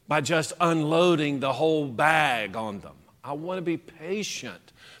by just unloading the whole bag on them. I want to be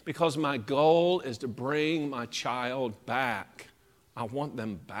patient because my goal is to bring my child back. I want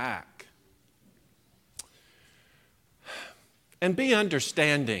them back. And be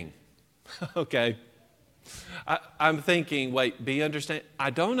understanding. Okay. I'm thinking, wait, be understanding? I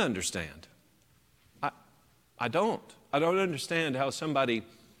don't understand. I don't understand how somebody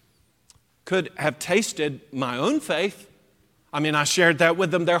could have tasted my own faith. I mean, I shared that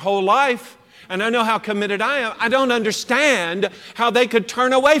with them their whole life, and I know how committed I am. I don't understand how they could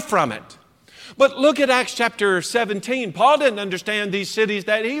turn away from it. But look at Acts chapter 17. Paul didn't understand these cities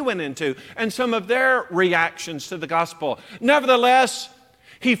that he went into and some of their reactions to the gospel. Nevertheless,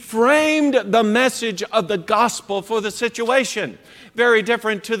 he framed the message of the gospel for the situation. Very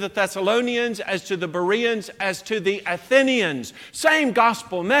different to the Thessalonians, as to the Bereans, as to the Athenians. Same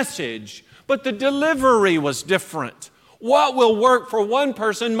gospel message, but the delivery was different. What will work for one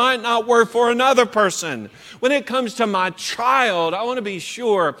person might not work for another person. When it comes to my child, I want to be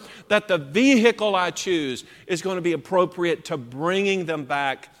sure that the vehicle I choose is going to be appropriate to bringing them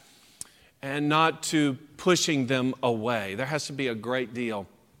back and not to pushing them away. There has to be a great deal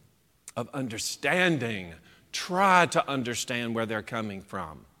of understanding. Try to understand where they're coming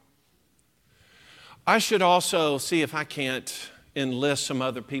from. I should also see if I can't enlist some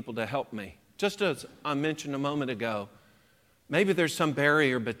other people to help me. Just as I mentioned a moment ago, maybe there's some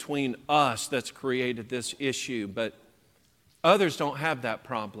barrier between us that's created this issue, but others don't have that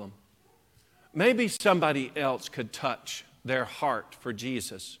problem. Maybe somebody else could touch their heart for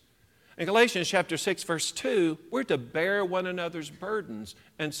Jesus. In Galatians chapter 6, verse 2, we're to bear one another's burdens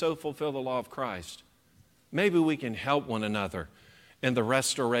and so fulfill the law of Christ. Maybe we can help one another in the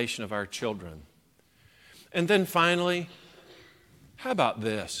restoration of our children. And then finally, how about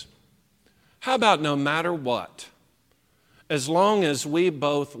this? How about no matter what, as long as we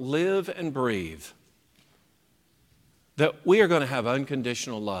both live and breathe, that we are going to have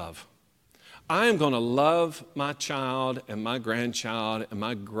unconditional love. I am going to love my child and my grandchild and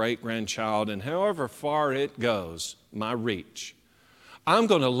my great-grandchild, and however far it goes, my reach. I'm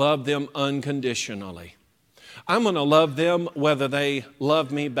going to love them unconditionally. I'm going to love them whether they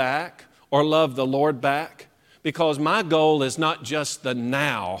love me back or love the Lord back, because my goal is not just the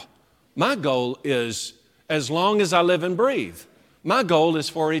now. My goal is as long as I live and breathe. My goal is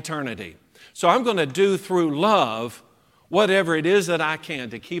for eternity. So I'm going to do through love whatever it is that I can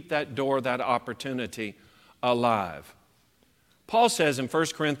to keep that door, that opportunity alive. Paul says in 1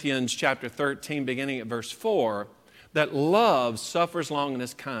 Corinthians chapter 13, beginning at verse 4, that love suffers long and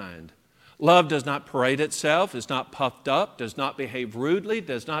is kind. Love does not parade itself, is not puffed up, does not behave rudely,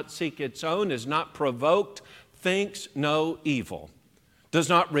 does not seek its own, is not provoked, thinks no evil, does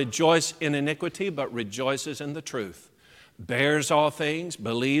not rejoice in iniquity, but rejoices in the truth, bears all things,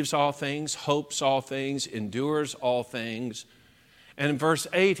 believes all things, hopes all things, endures all things. And in verse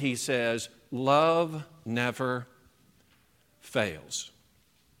 8 he says, love never fails.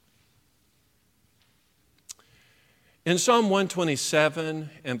 In Psalm 127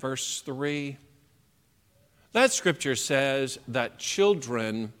 and verse 3, that scripture says that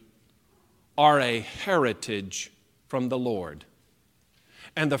children are a heritage from the Lord,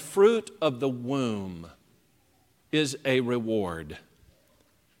 and the fruit of the womb is a reward.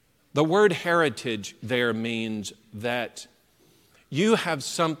 The word heritage there means that you have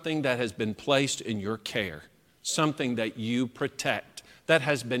something that has been placed in your care, something that you protect, that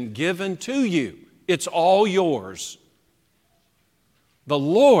has been given to you. It's all yours. The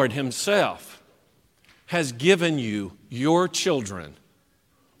Lord Himself has given you your children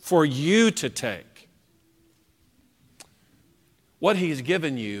for you to take. What He's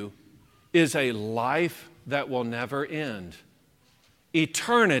given you is a life that will never end.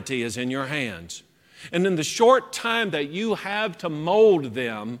 Eternity is in your hands. And in the short time that you have to mold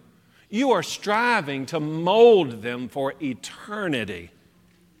them, you are striving to mold them for eternity.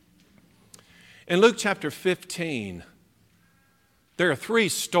 In Luke chapter 15, there are 3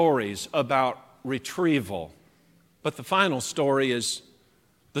 stories about retrieval, but the final story is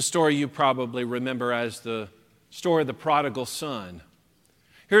the story you probably remember as the story of the prodigal son.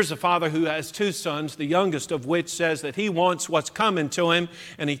 Here's a father who has 2 sons, the youngest of which says that he wants what's coming to him,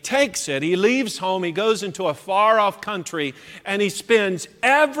 and he takes it, he leaves home, he goes into a far-off country, and he spends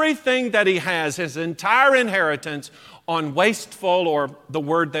everything that he has, his entire inheritance, on wasteful, or the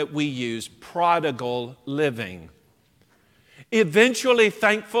word that we use, prodigal living. Eventually,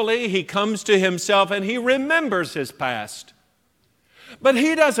 thankfully, he comes to himself and he remembers his past. But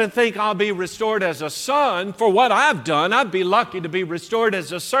he doesn't think I'll be restored as a son for what I've done. I'd be lucky to be restored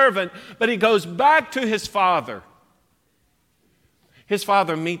as a servant. But he goes back to his father. His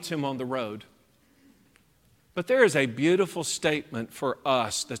father meets him on the road. But there is a beautiful statement for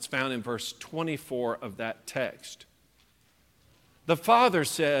us that's found in verse 24 of that text. The father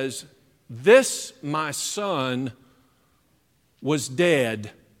says, "This my son was dead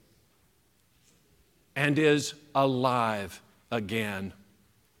and is alive again.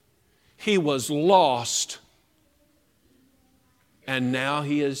 He was lost, and now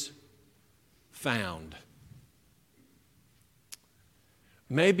he is found."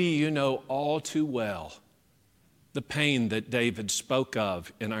 Maybe you know all too well the pain that David spoke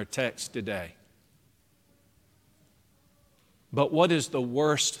of in our text today. But what is the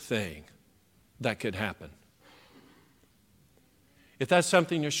worst thing that could happen? If that's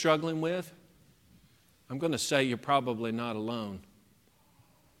something you're struggling with, I'm going to say you're probably not alone.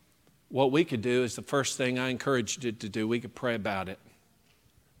 What we could do is the first thing I encouraged you to do. We could pray about it.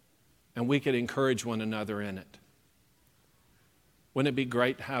 And we could encourage one another in it. Wouldn't it be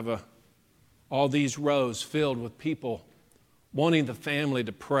great to have all these rows filled with people wanting the family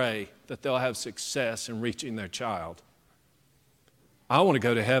to pray that they'll have success in reaching their child? I want to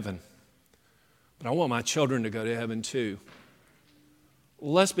go to heaven, but I want my children to go to heaven too.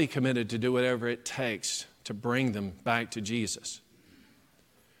 Let's be committed to do whatever it takes to bring them back to Jesus.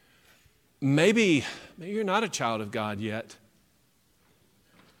 Maybe you're not a child of God yet.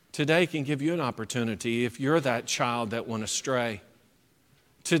 Today can give you an opportunity if you're that child that went astray.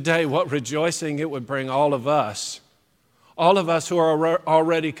 Today, what rejoicing it would bring all of us who are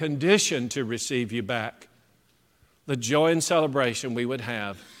already conditioned to receive you back. The joy and celebration we would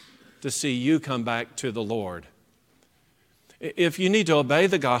have to see you come back to the Lord. If you need to obey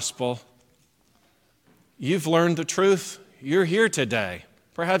the gospel, you've learned the truth, you're here today.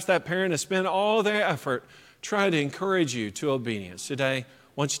 Perhaps that parent has spent all their effort trying to encourage you to obedience. Today,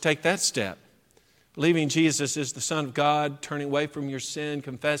 once you take that step, believing Jesus is the Son of God, turning away from your sin,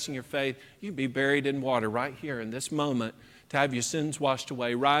 confessing your faith, you can be buried in water right here in this moment to have your sins washed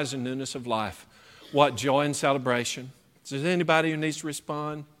away, rise in newness of life. What joy and celebration. Is there anybody who needs to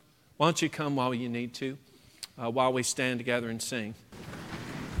respond? Why don't you come while you need to? While we stand together and sing.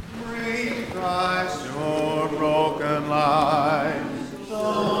 Bring Christ your broken life,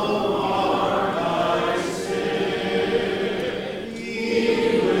 so are thy sin.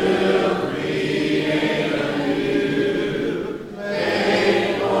 He will create anew,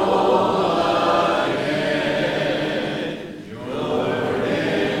 make whole again. Your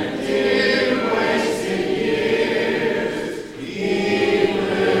empty, wasted years, He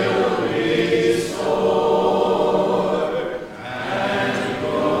will restore. And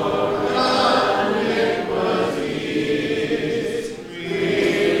your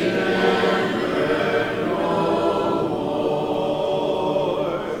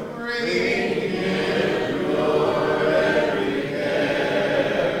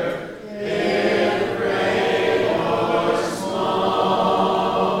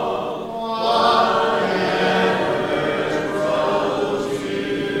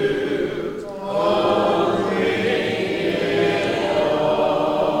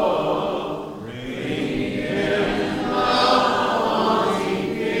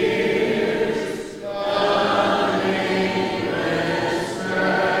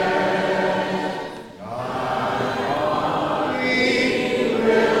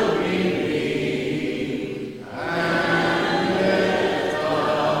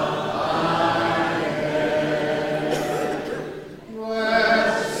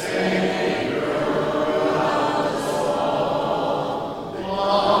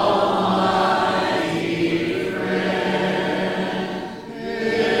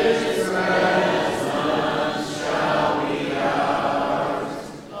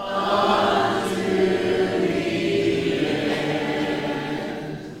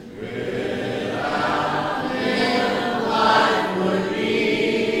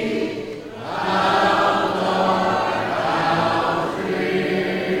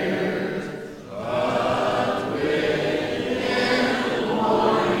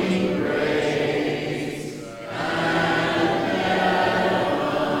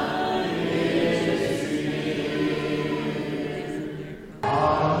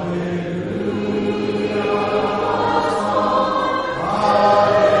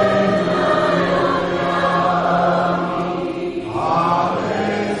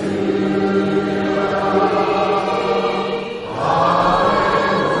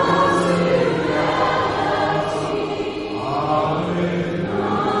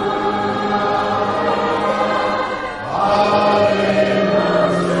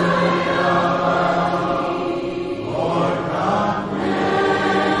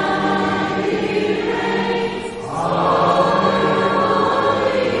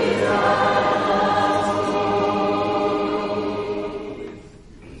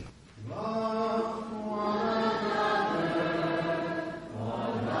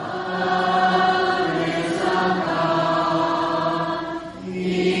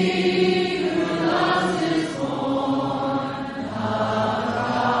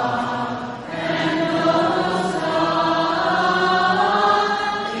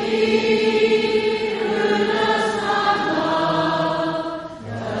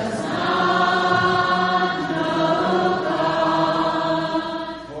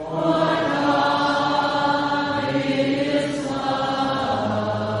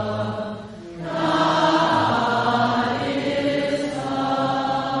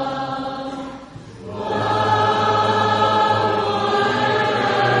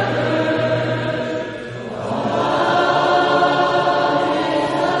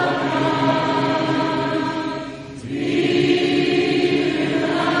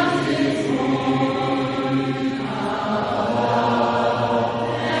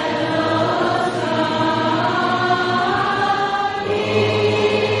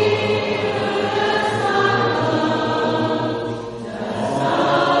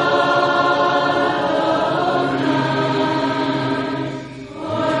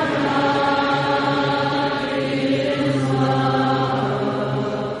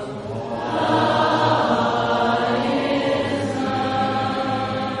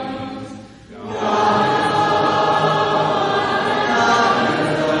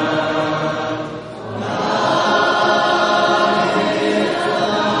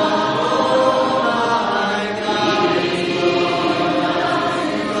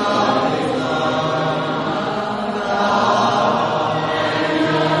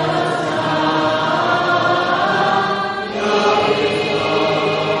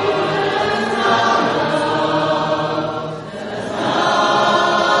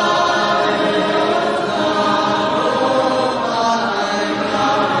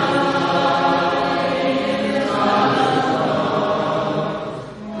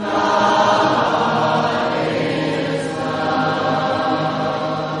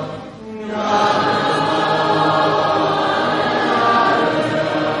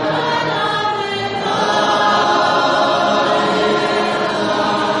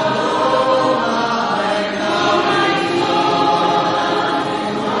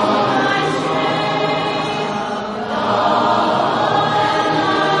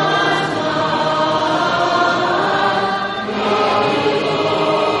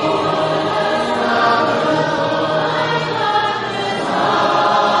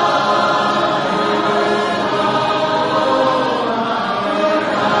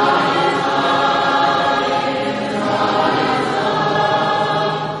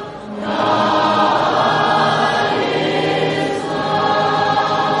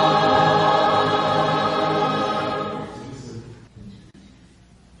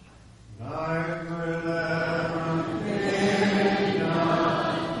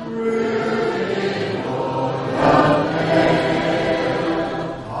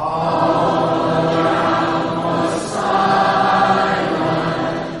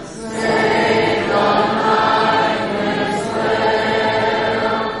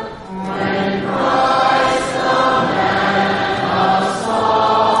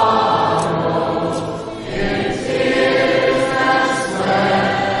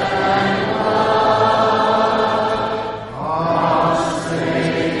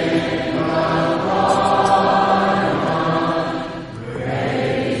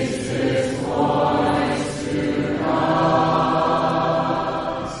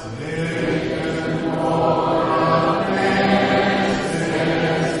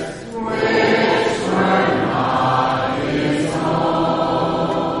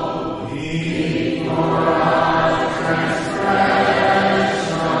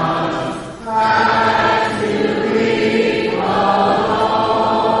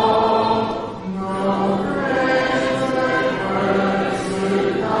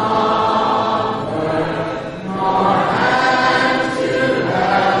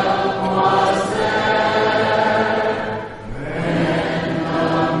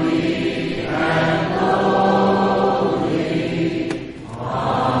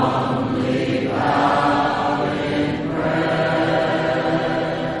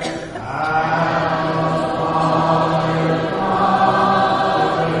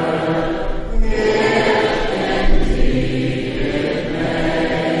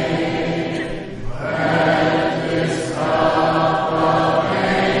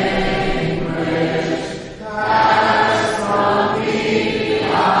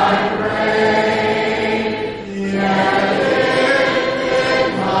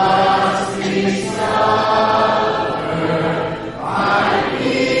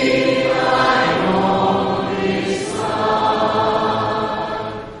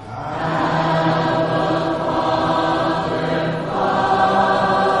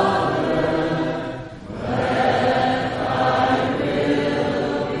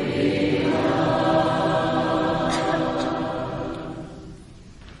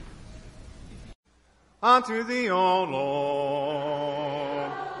Unto thee, O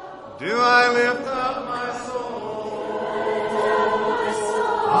Lord, do I lift up my soul.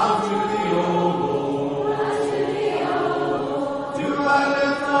 Unto thee, O Lord, do I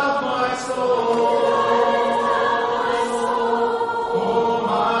lift up my soul. Oh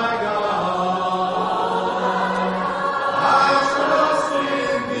my God, I trust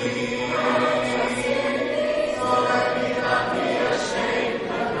in thee. So let me not be ashamed,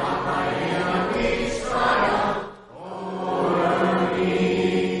 let not my enemies triumph over me.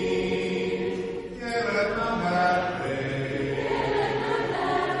 Yeah, let none that pray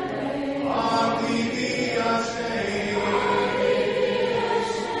on thee be ashamed.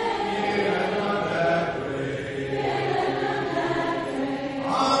 Yeah, let none that pray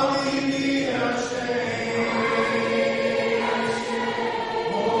on thee be ashamed.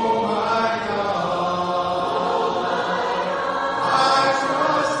 Oh my God, I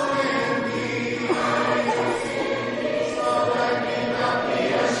trust in thee. So let me not be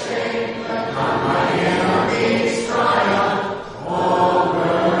ashamed, let not my enemies triumph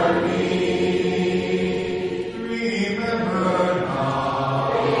over me. Remember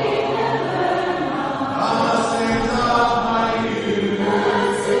not the sins of my youth.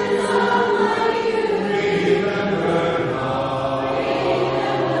 Remember not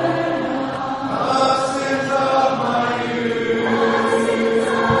the sins of my youth.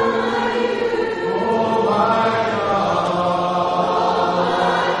 Oh my God,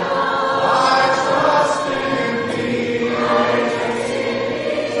 I trust in thee.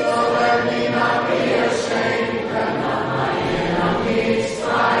 So let me not be ashamed, let not my enemies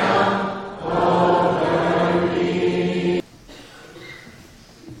triumph over me.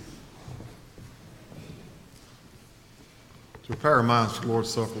 To prepare our minds for the Lord's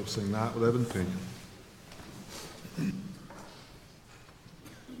Supper, we'll sing Night with Evan Pinion.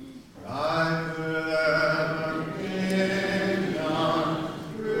 Night with Evan Pinion,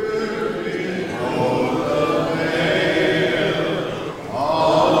 brooding o'er the vale,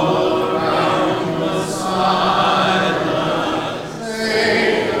 all around the silence,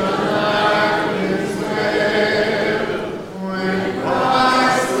 save the darkness wail, when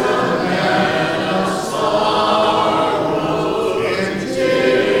Christ the man of sorrow in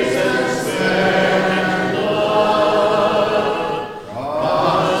tears and sweat and blood,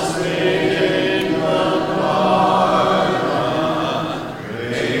 crossing the pardon,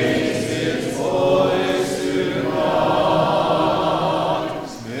 raised his voice to God,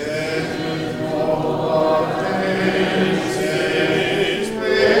 smitten for offenses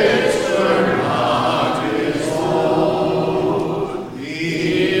which were not his own.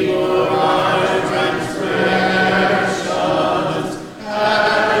 He bore our transgressions,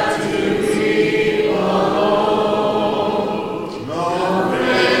 had to be alone. No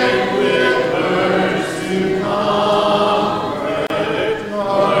friend with words to comfort,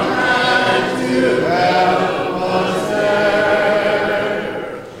 nor hand to help us there.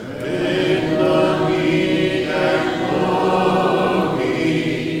 In the weak and lowly,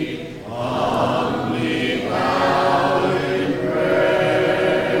 humbly bow in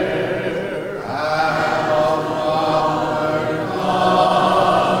prayer. Our Father,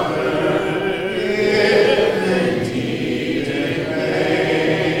 if indeed in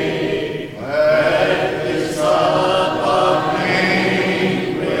vain, let this cup of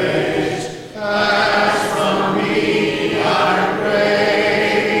anguish pass from me, I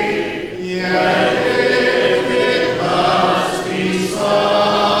pray. Yet if it must be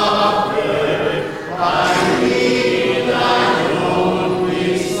suffered by me, thine only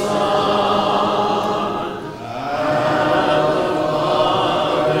Son,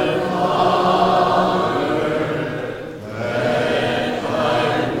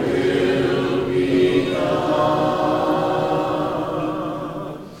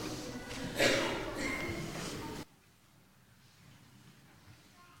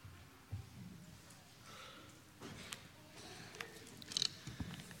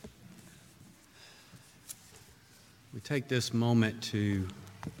 We take this moment to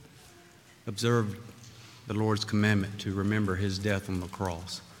observe the Lord's commandment to remember his death on the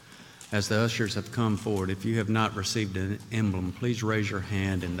cross. As the ushers have come forward, if you have not received an emblem, please raise your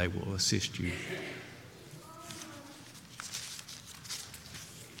hand and they will assist you.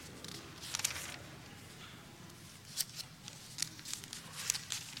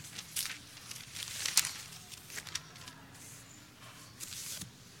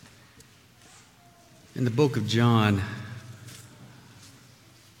 In the book of John,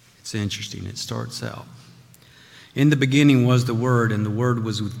 it's interesting. It starts out, "In the beginning was the Word, and the Word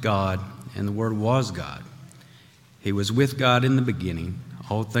was with God, and the Word was God. He was with God in the beginning.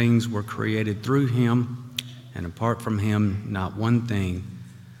 All things were created through him, and apart from him, not one thing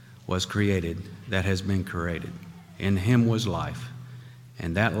was created that has been created. In him was life,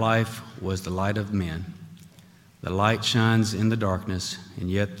 and that life was the light of men. The light shines in the darkness, and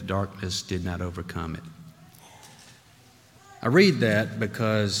yet the darkness did not overcome it. I read that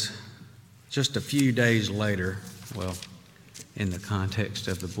because just a few days later, well, in the context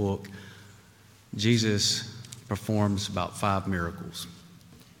of the book, Jesus performs about 5 miracles.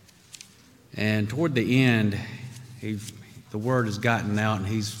 And toward the end, the word has gotten out, and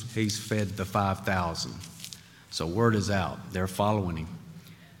he's fed the 5,000. So word is out. They're following him.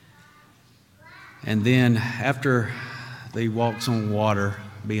 And then after he walks on water,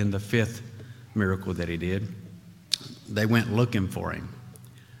 being the 5th miracle that he did, they went looking for him.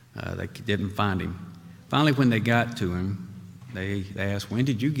 They didn't find him. Finally, when they got to him, they asked, "When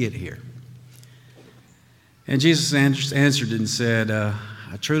did you get here?" And Jesus answered and said,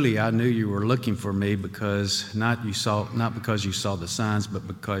 "Truly, I knew you were looking for me because not because you saw the signs, but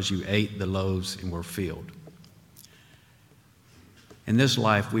because you ate the loaves and were filled." In this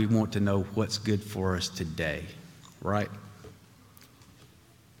life, we want to know what's good for us today, right?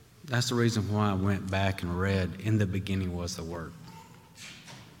 That's the reason why I went back and read, "In the beginning was the Word."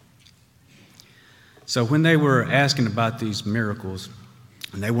 So when they were asking about these miracles,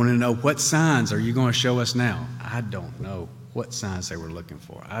 and they wanted to know, what signs are you going to show us now? I don't know what signs they were looking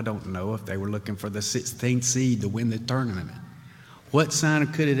for. I don't know if they were looking for the 16th seed to win the tournament. What sign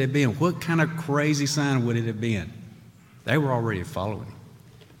could it have been? What kind of crazy sign would it have been? They were already following.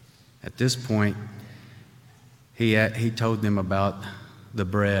 At this point, he told them about the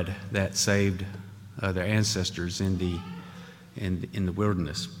bread that saved their ancestors in the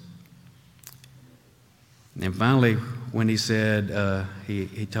wilderness. And finally, when he said,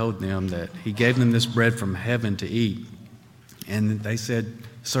 he told them that he gave them this bread from heaven to eat. And they said,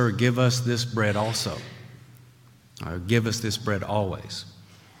 "Sir, give us this bread also. Or give us this bread always."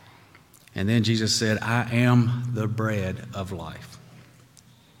 And then Jesus said, "I am the bread of life."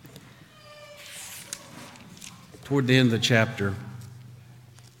 Toward the end of the chapter,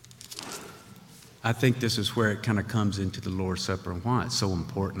 I think this is where it kind of comes into the Lord's Supper and why it's so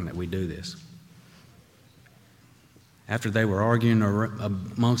important that we do this. After they were arguing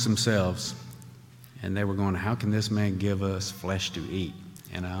amongst themselves, and they were going, "How can this man give us flesh to eat?"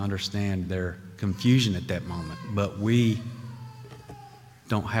 And I understand their confusion at that moment, but we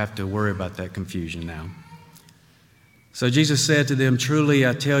don't have to worry about that confusion now. So Jesus said to them, "Truly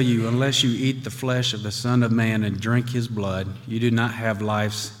I tell you, unless you eat the flesh of the Son of Man and drink his blood, you do not have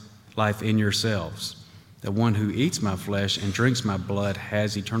life in yourselves. The one who eats my flesh and drinks my blood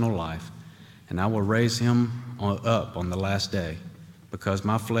has eternal life, and I will raise him up on the last day, because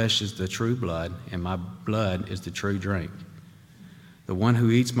my flesh is the true blood, and my blood is the true drink. The one who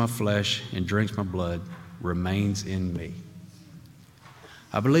eats my flesh and drinks my blood remains in me."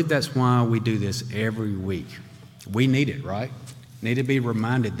 I believe that's why we do this every week. We need it, right? Need to be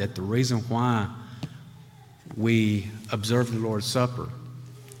reminded that the reason why we observe the Lord's Supper,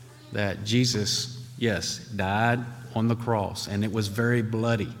 that Jesus, yes, died on the cross, and it was very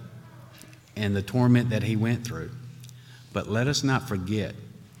bloody, and the torment that he went through. But let us not forget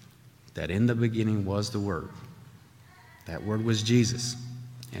that in the beginning was the Word. That Word was Jesus,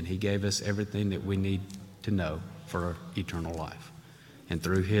 and he gave us everything that we need to know for eternal life. And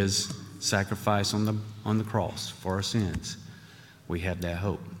through his sacrifice on the cross for our sins, we have that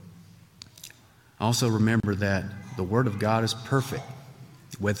hope. Also remember that the Word of God is perfect,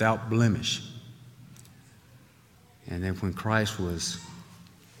 without blemish. And then when Christ was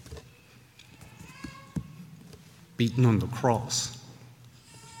beaten on the cross,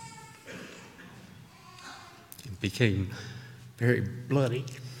 it became very bloody.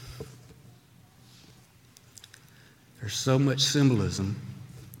 There's so much symbolism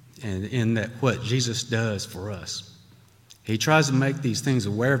in that what Jesus does for us. He tries to make these things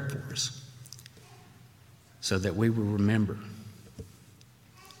aware for us so that we will remember.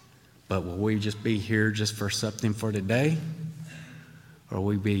 But will we just be here just for something for today, or will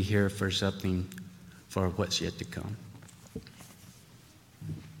we be here for something for what's yet to come?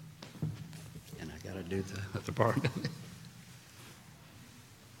 And I got to do the other part.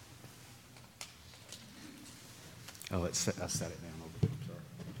 Oh, I set it down over here. Sorry.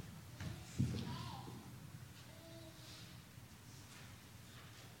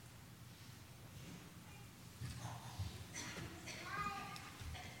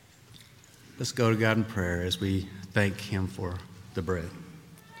 Let's go to God in prayer as we thank him for the bread.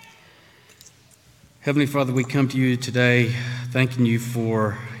 Heavenly Father, we come to you today thanking you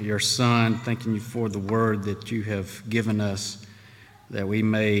for your Son, thanking you for the word that you have given us, that we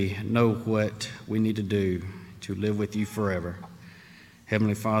may know what we need to do to live with you forever.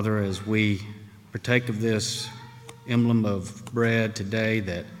 Heavenly Father, as we partake of this emblem of bread today,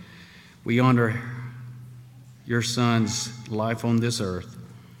 that we honor your Son's life on this earth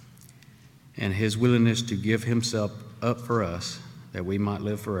and his willingness to give himself up for us that we might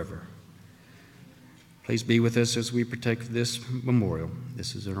live forever. Please be with us as we partake of this memorial.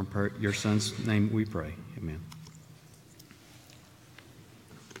 This is in your Son's name we pray. Amen.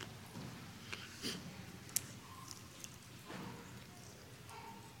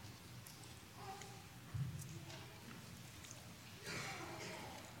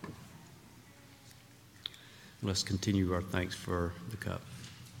 Let's continue our thanks for the cup.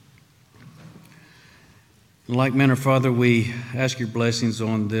 In like manner, Father, we ask your blessings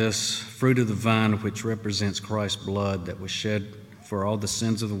on this fruit of the vine, which represents Christ's blood that was shed for all the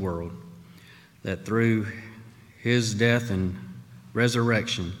sins of the world, that through his death and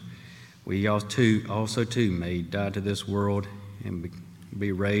resurrection, we also too may die to this world and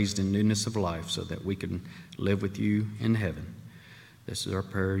be raised in newness of life, so that we can live with you in heaven. This is our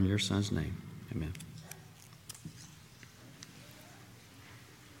prayer in your Son's name. Amen.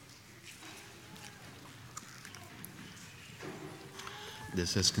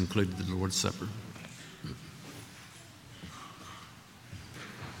 This has concluded the Lord's Supper.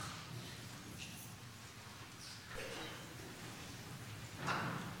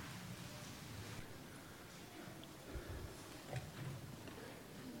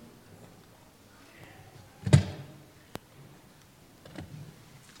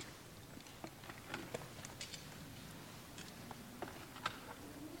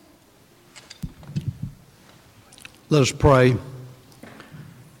 Let us pray.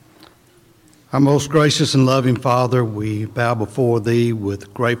 Our most gracious and loving Father, we bow before Thee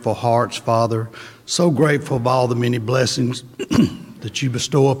with grateful hearts, Father, so grateful of all the many blessings that You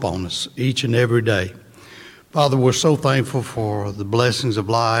bestow upon us each and every day. Father, we're so thankful for the blessings of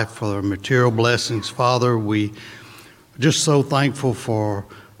life, for the material blessings. Father, we are just so thankful for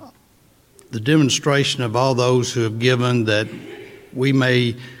the demonstration of all those who have given, that we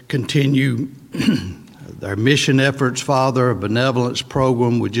may continue our mission efforts, Father, a benevolence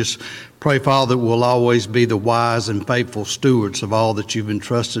program. We just pray, Father, that we'll always be the wise and faithful stewards of all that You've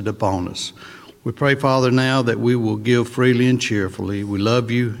entrusted upon us. We pray, Father, now that we will give freely and cheerfully. We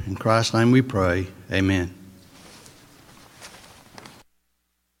love You. In Christ's name we pray. Amen.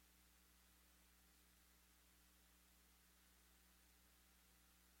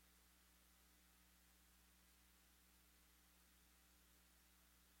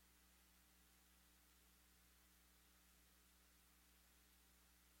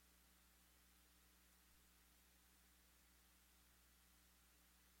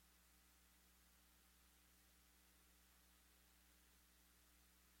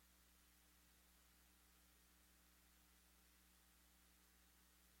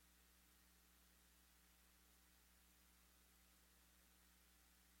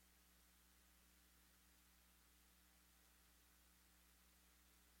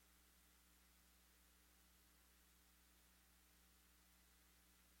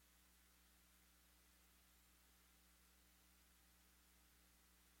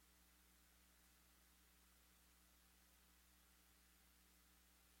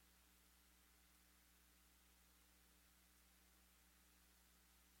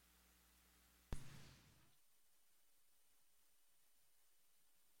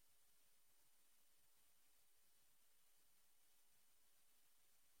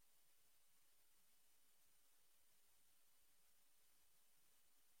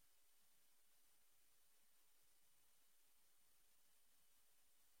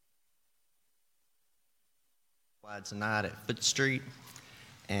 Tonight at Fifth Street,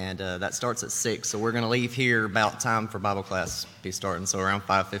 and that starts at 6. So we're going to leave here about time for Bible class be starting. So around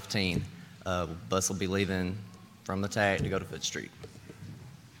 5:15, bus will be leaving from the TAC to go to Fifth Street.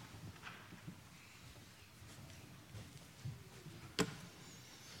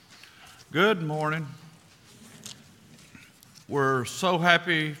 Good morning. We're so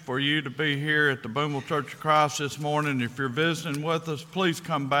happy for you to be here at the Boonville Church of Christ this morning. If you're visiting with us, please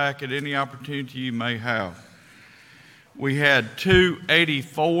come back at any opportunity you may have. We had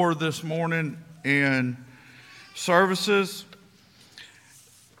 284 this morning in services.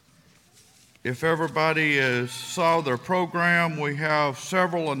 If everybody saw their program, we have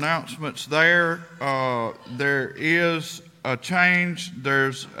several announcements there. There is a change.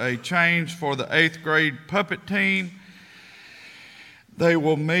 There's a change for the 8th grade puppet team. They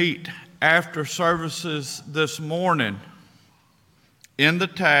will meet after services this morning in the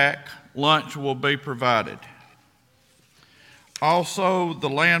TAC. Lunch will be provided. Also, the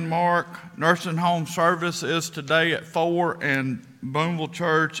landmark nursing home service is today at 4, and Boonville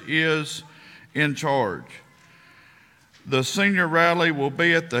Church is in charge. The senior rally will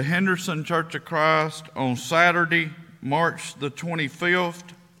be at the Henderson Church of Christ on Saturday, March the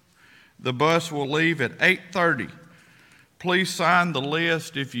 25th. The bus will leave at 8:30. Please sign the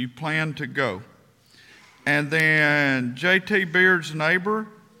list if you plan to go. And then J.T. Beard's neighbor,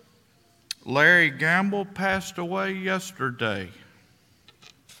 Larry Gamble, passed away yesterday.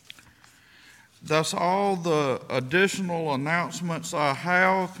 That's all the additional announcements I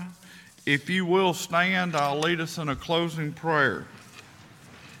have. If you will stand, I'll lead us in a closing prayer.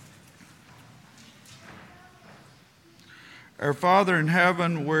 Our Father in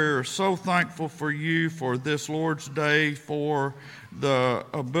heaven, we're so thankful for you for this Lord's Day, for the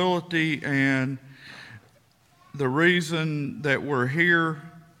ability and the reason that we're here.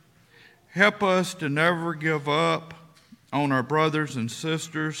 Help us to never give up on our brothers and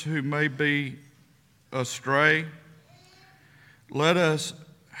sisters who may be astray. Let us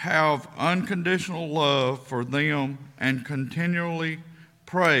have unconditional love for them and continually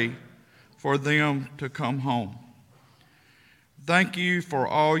pray for them to come home. Thank you for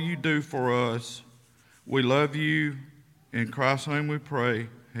all you do for us. We love you. In Christ's name we pray.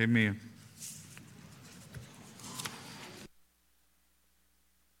 Amen.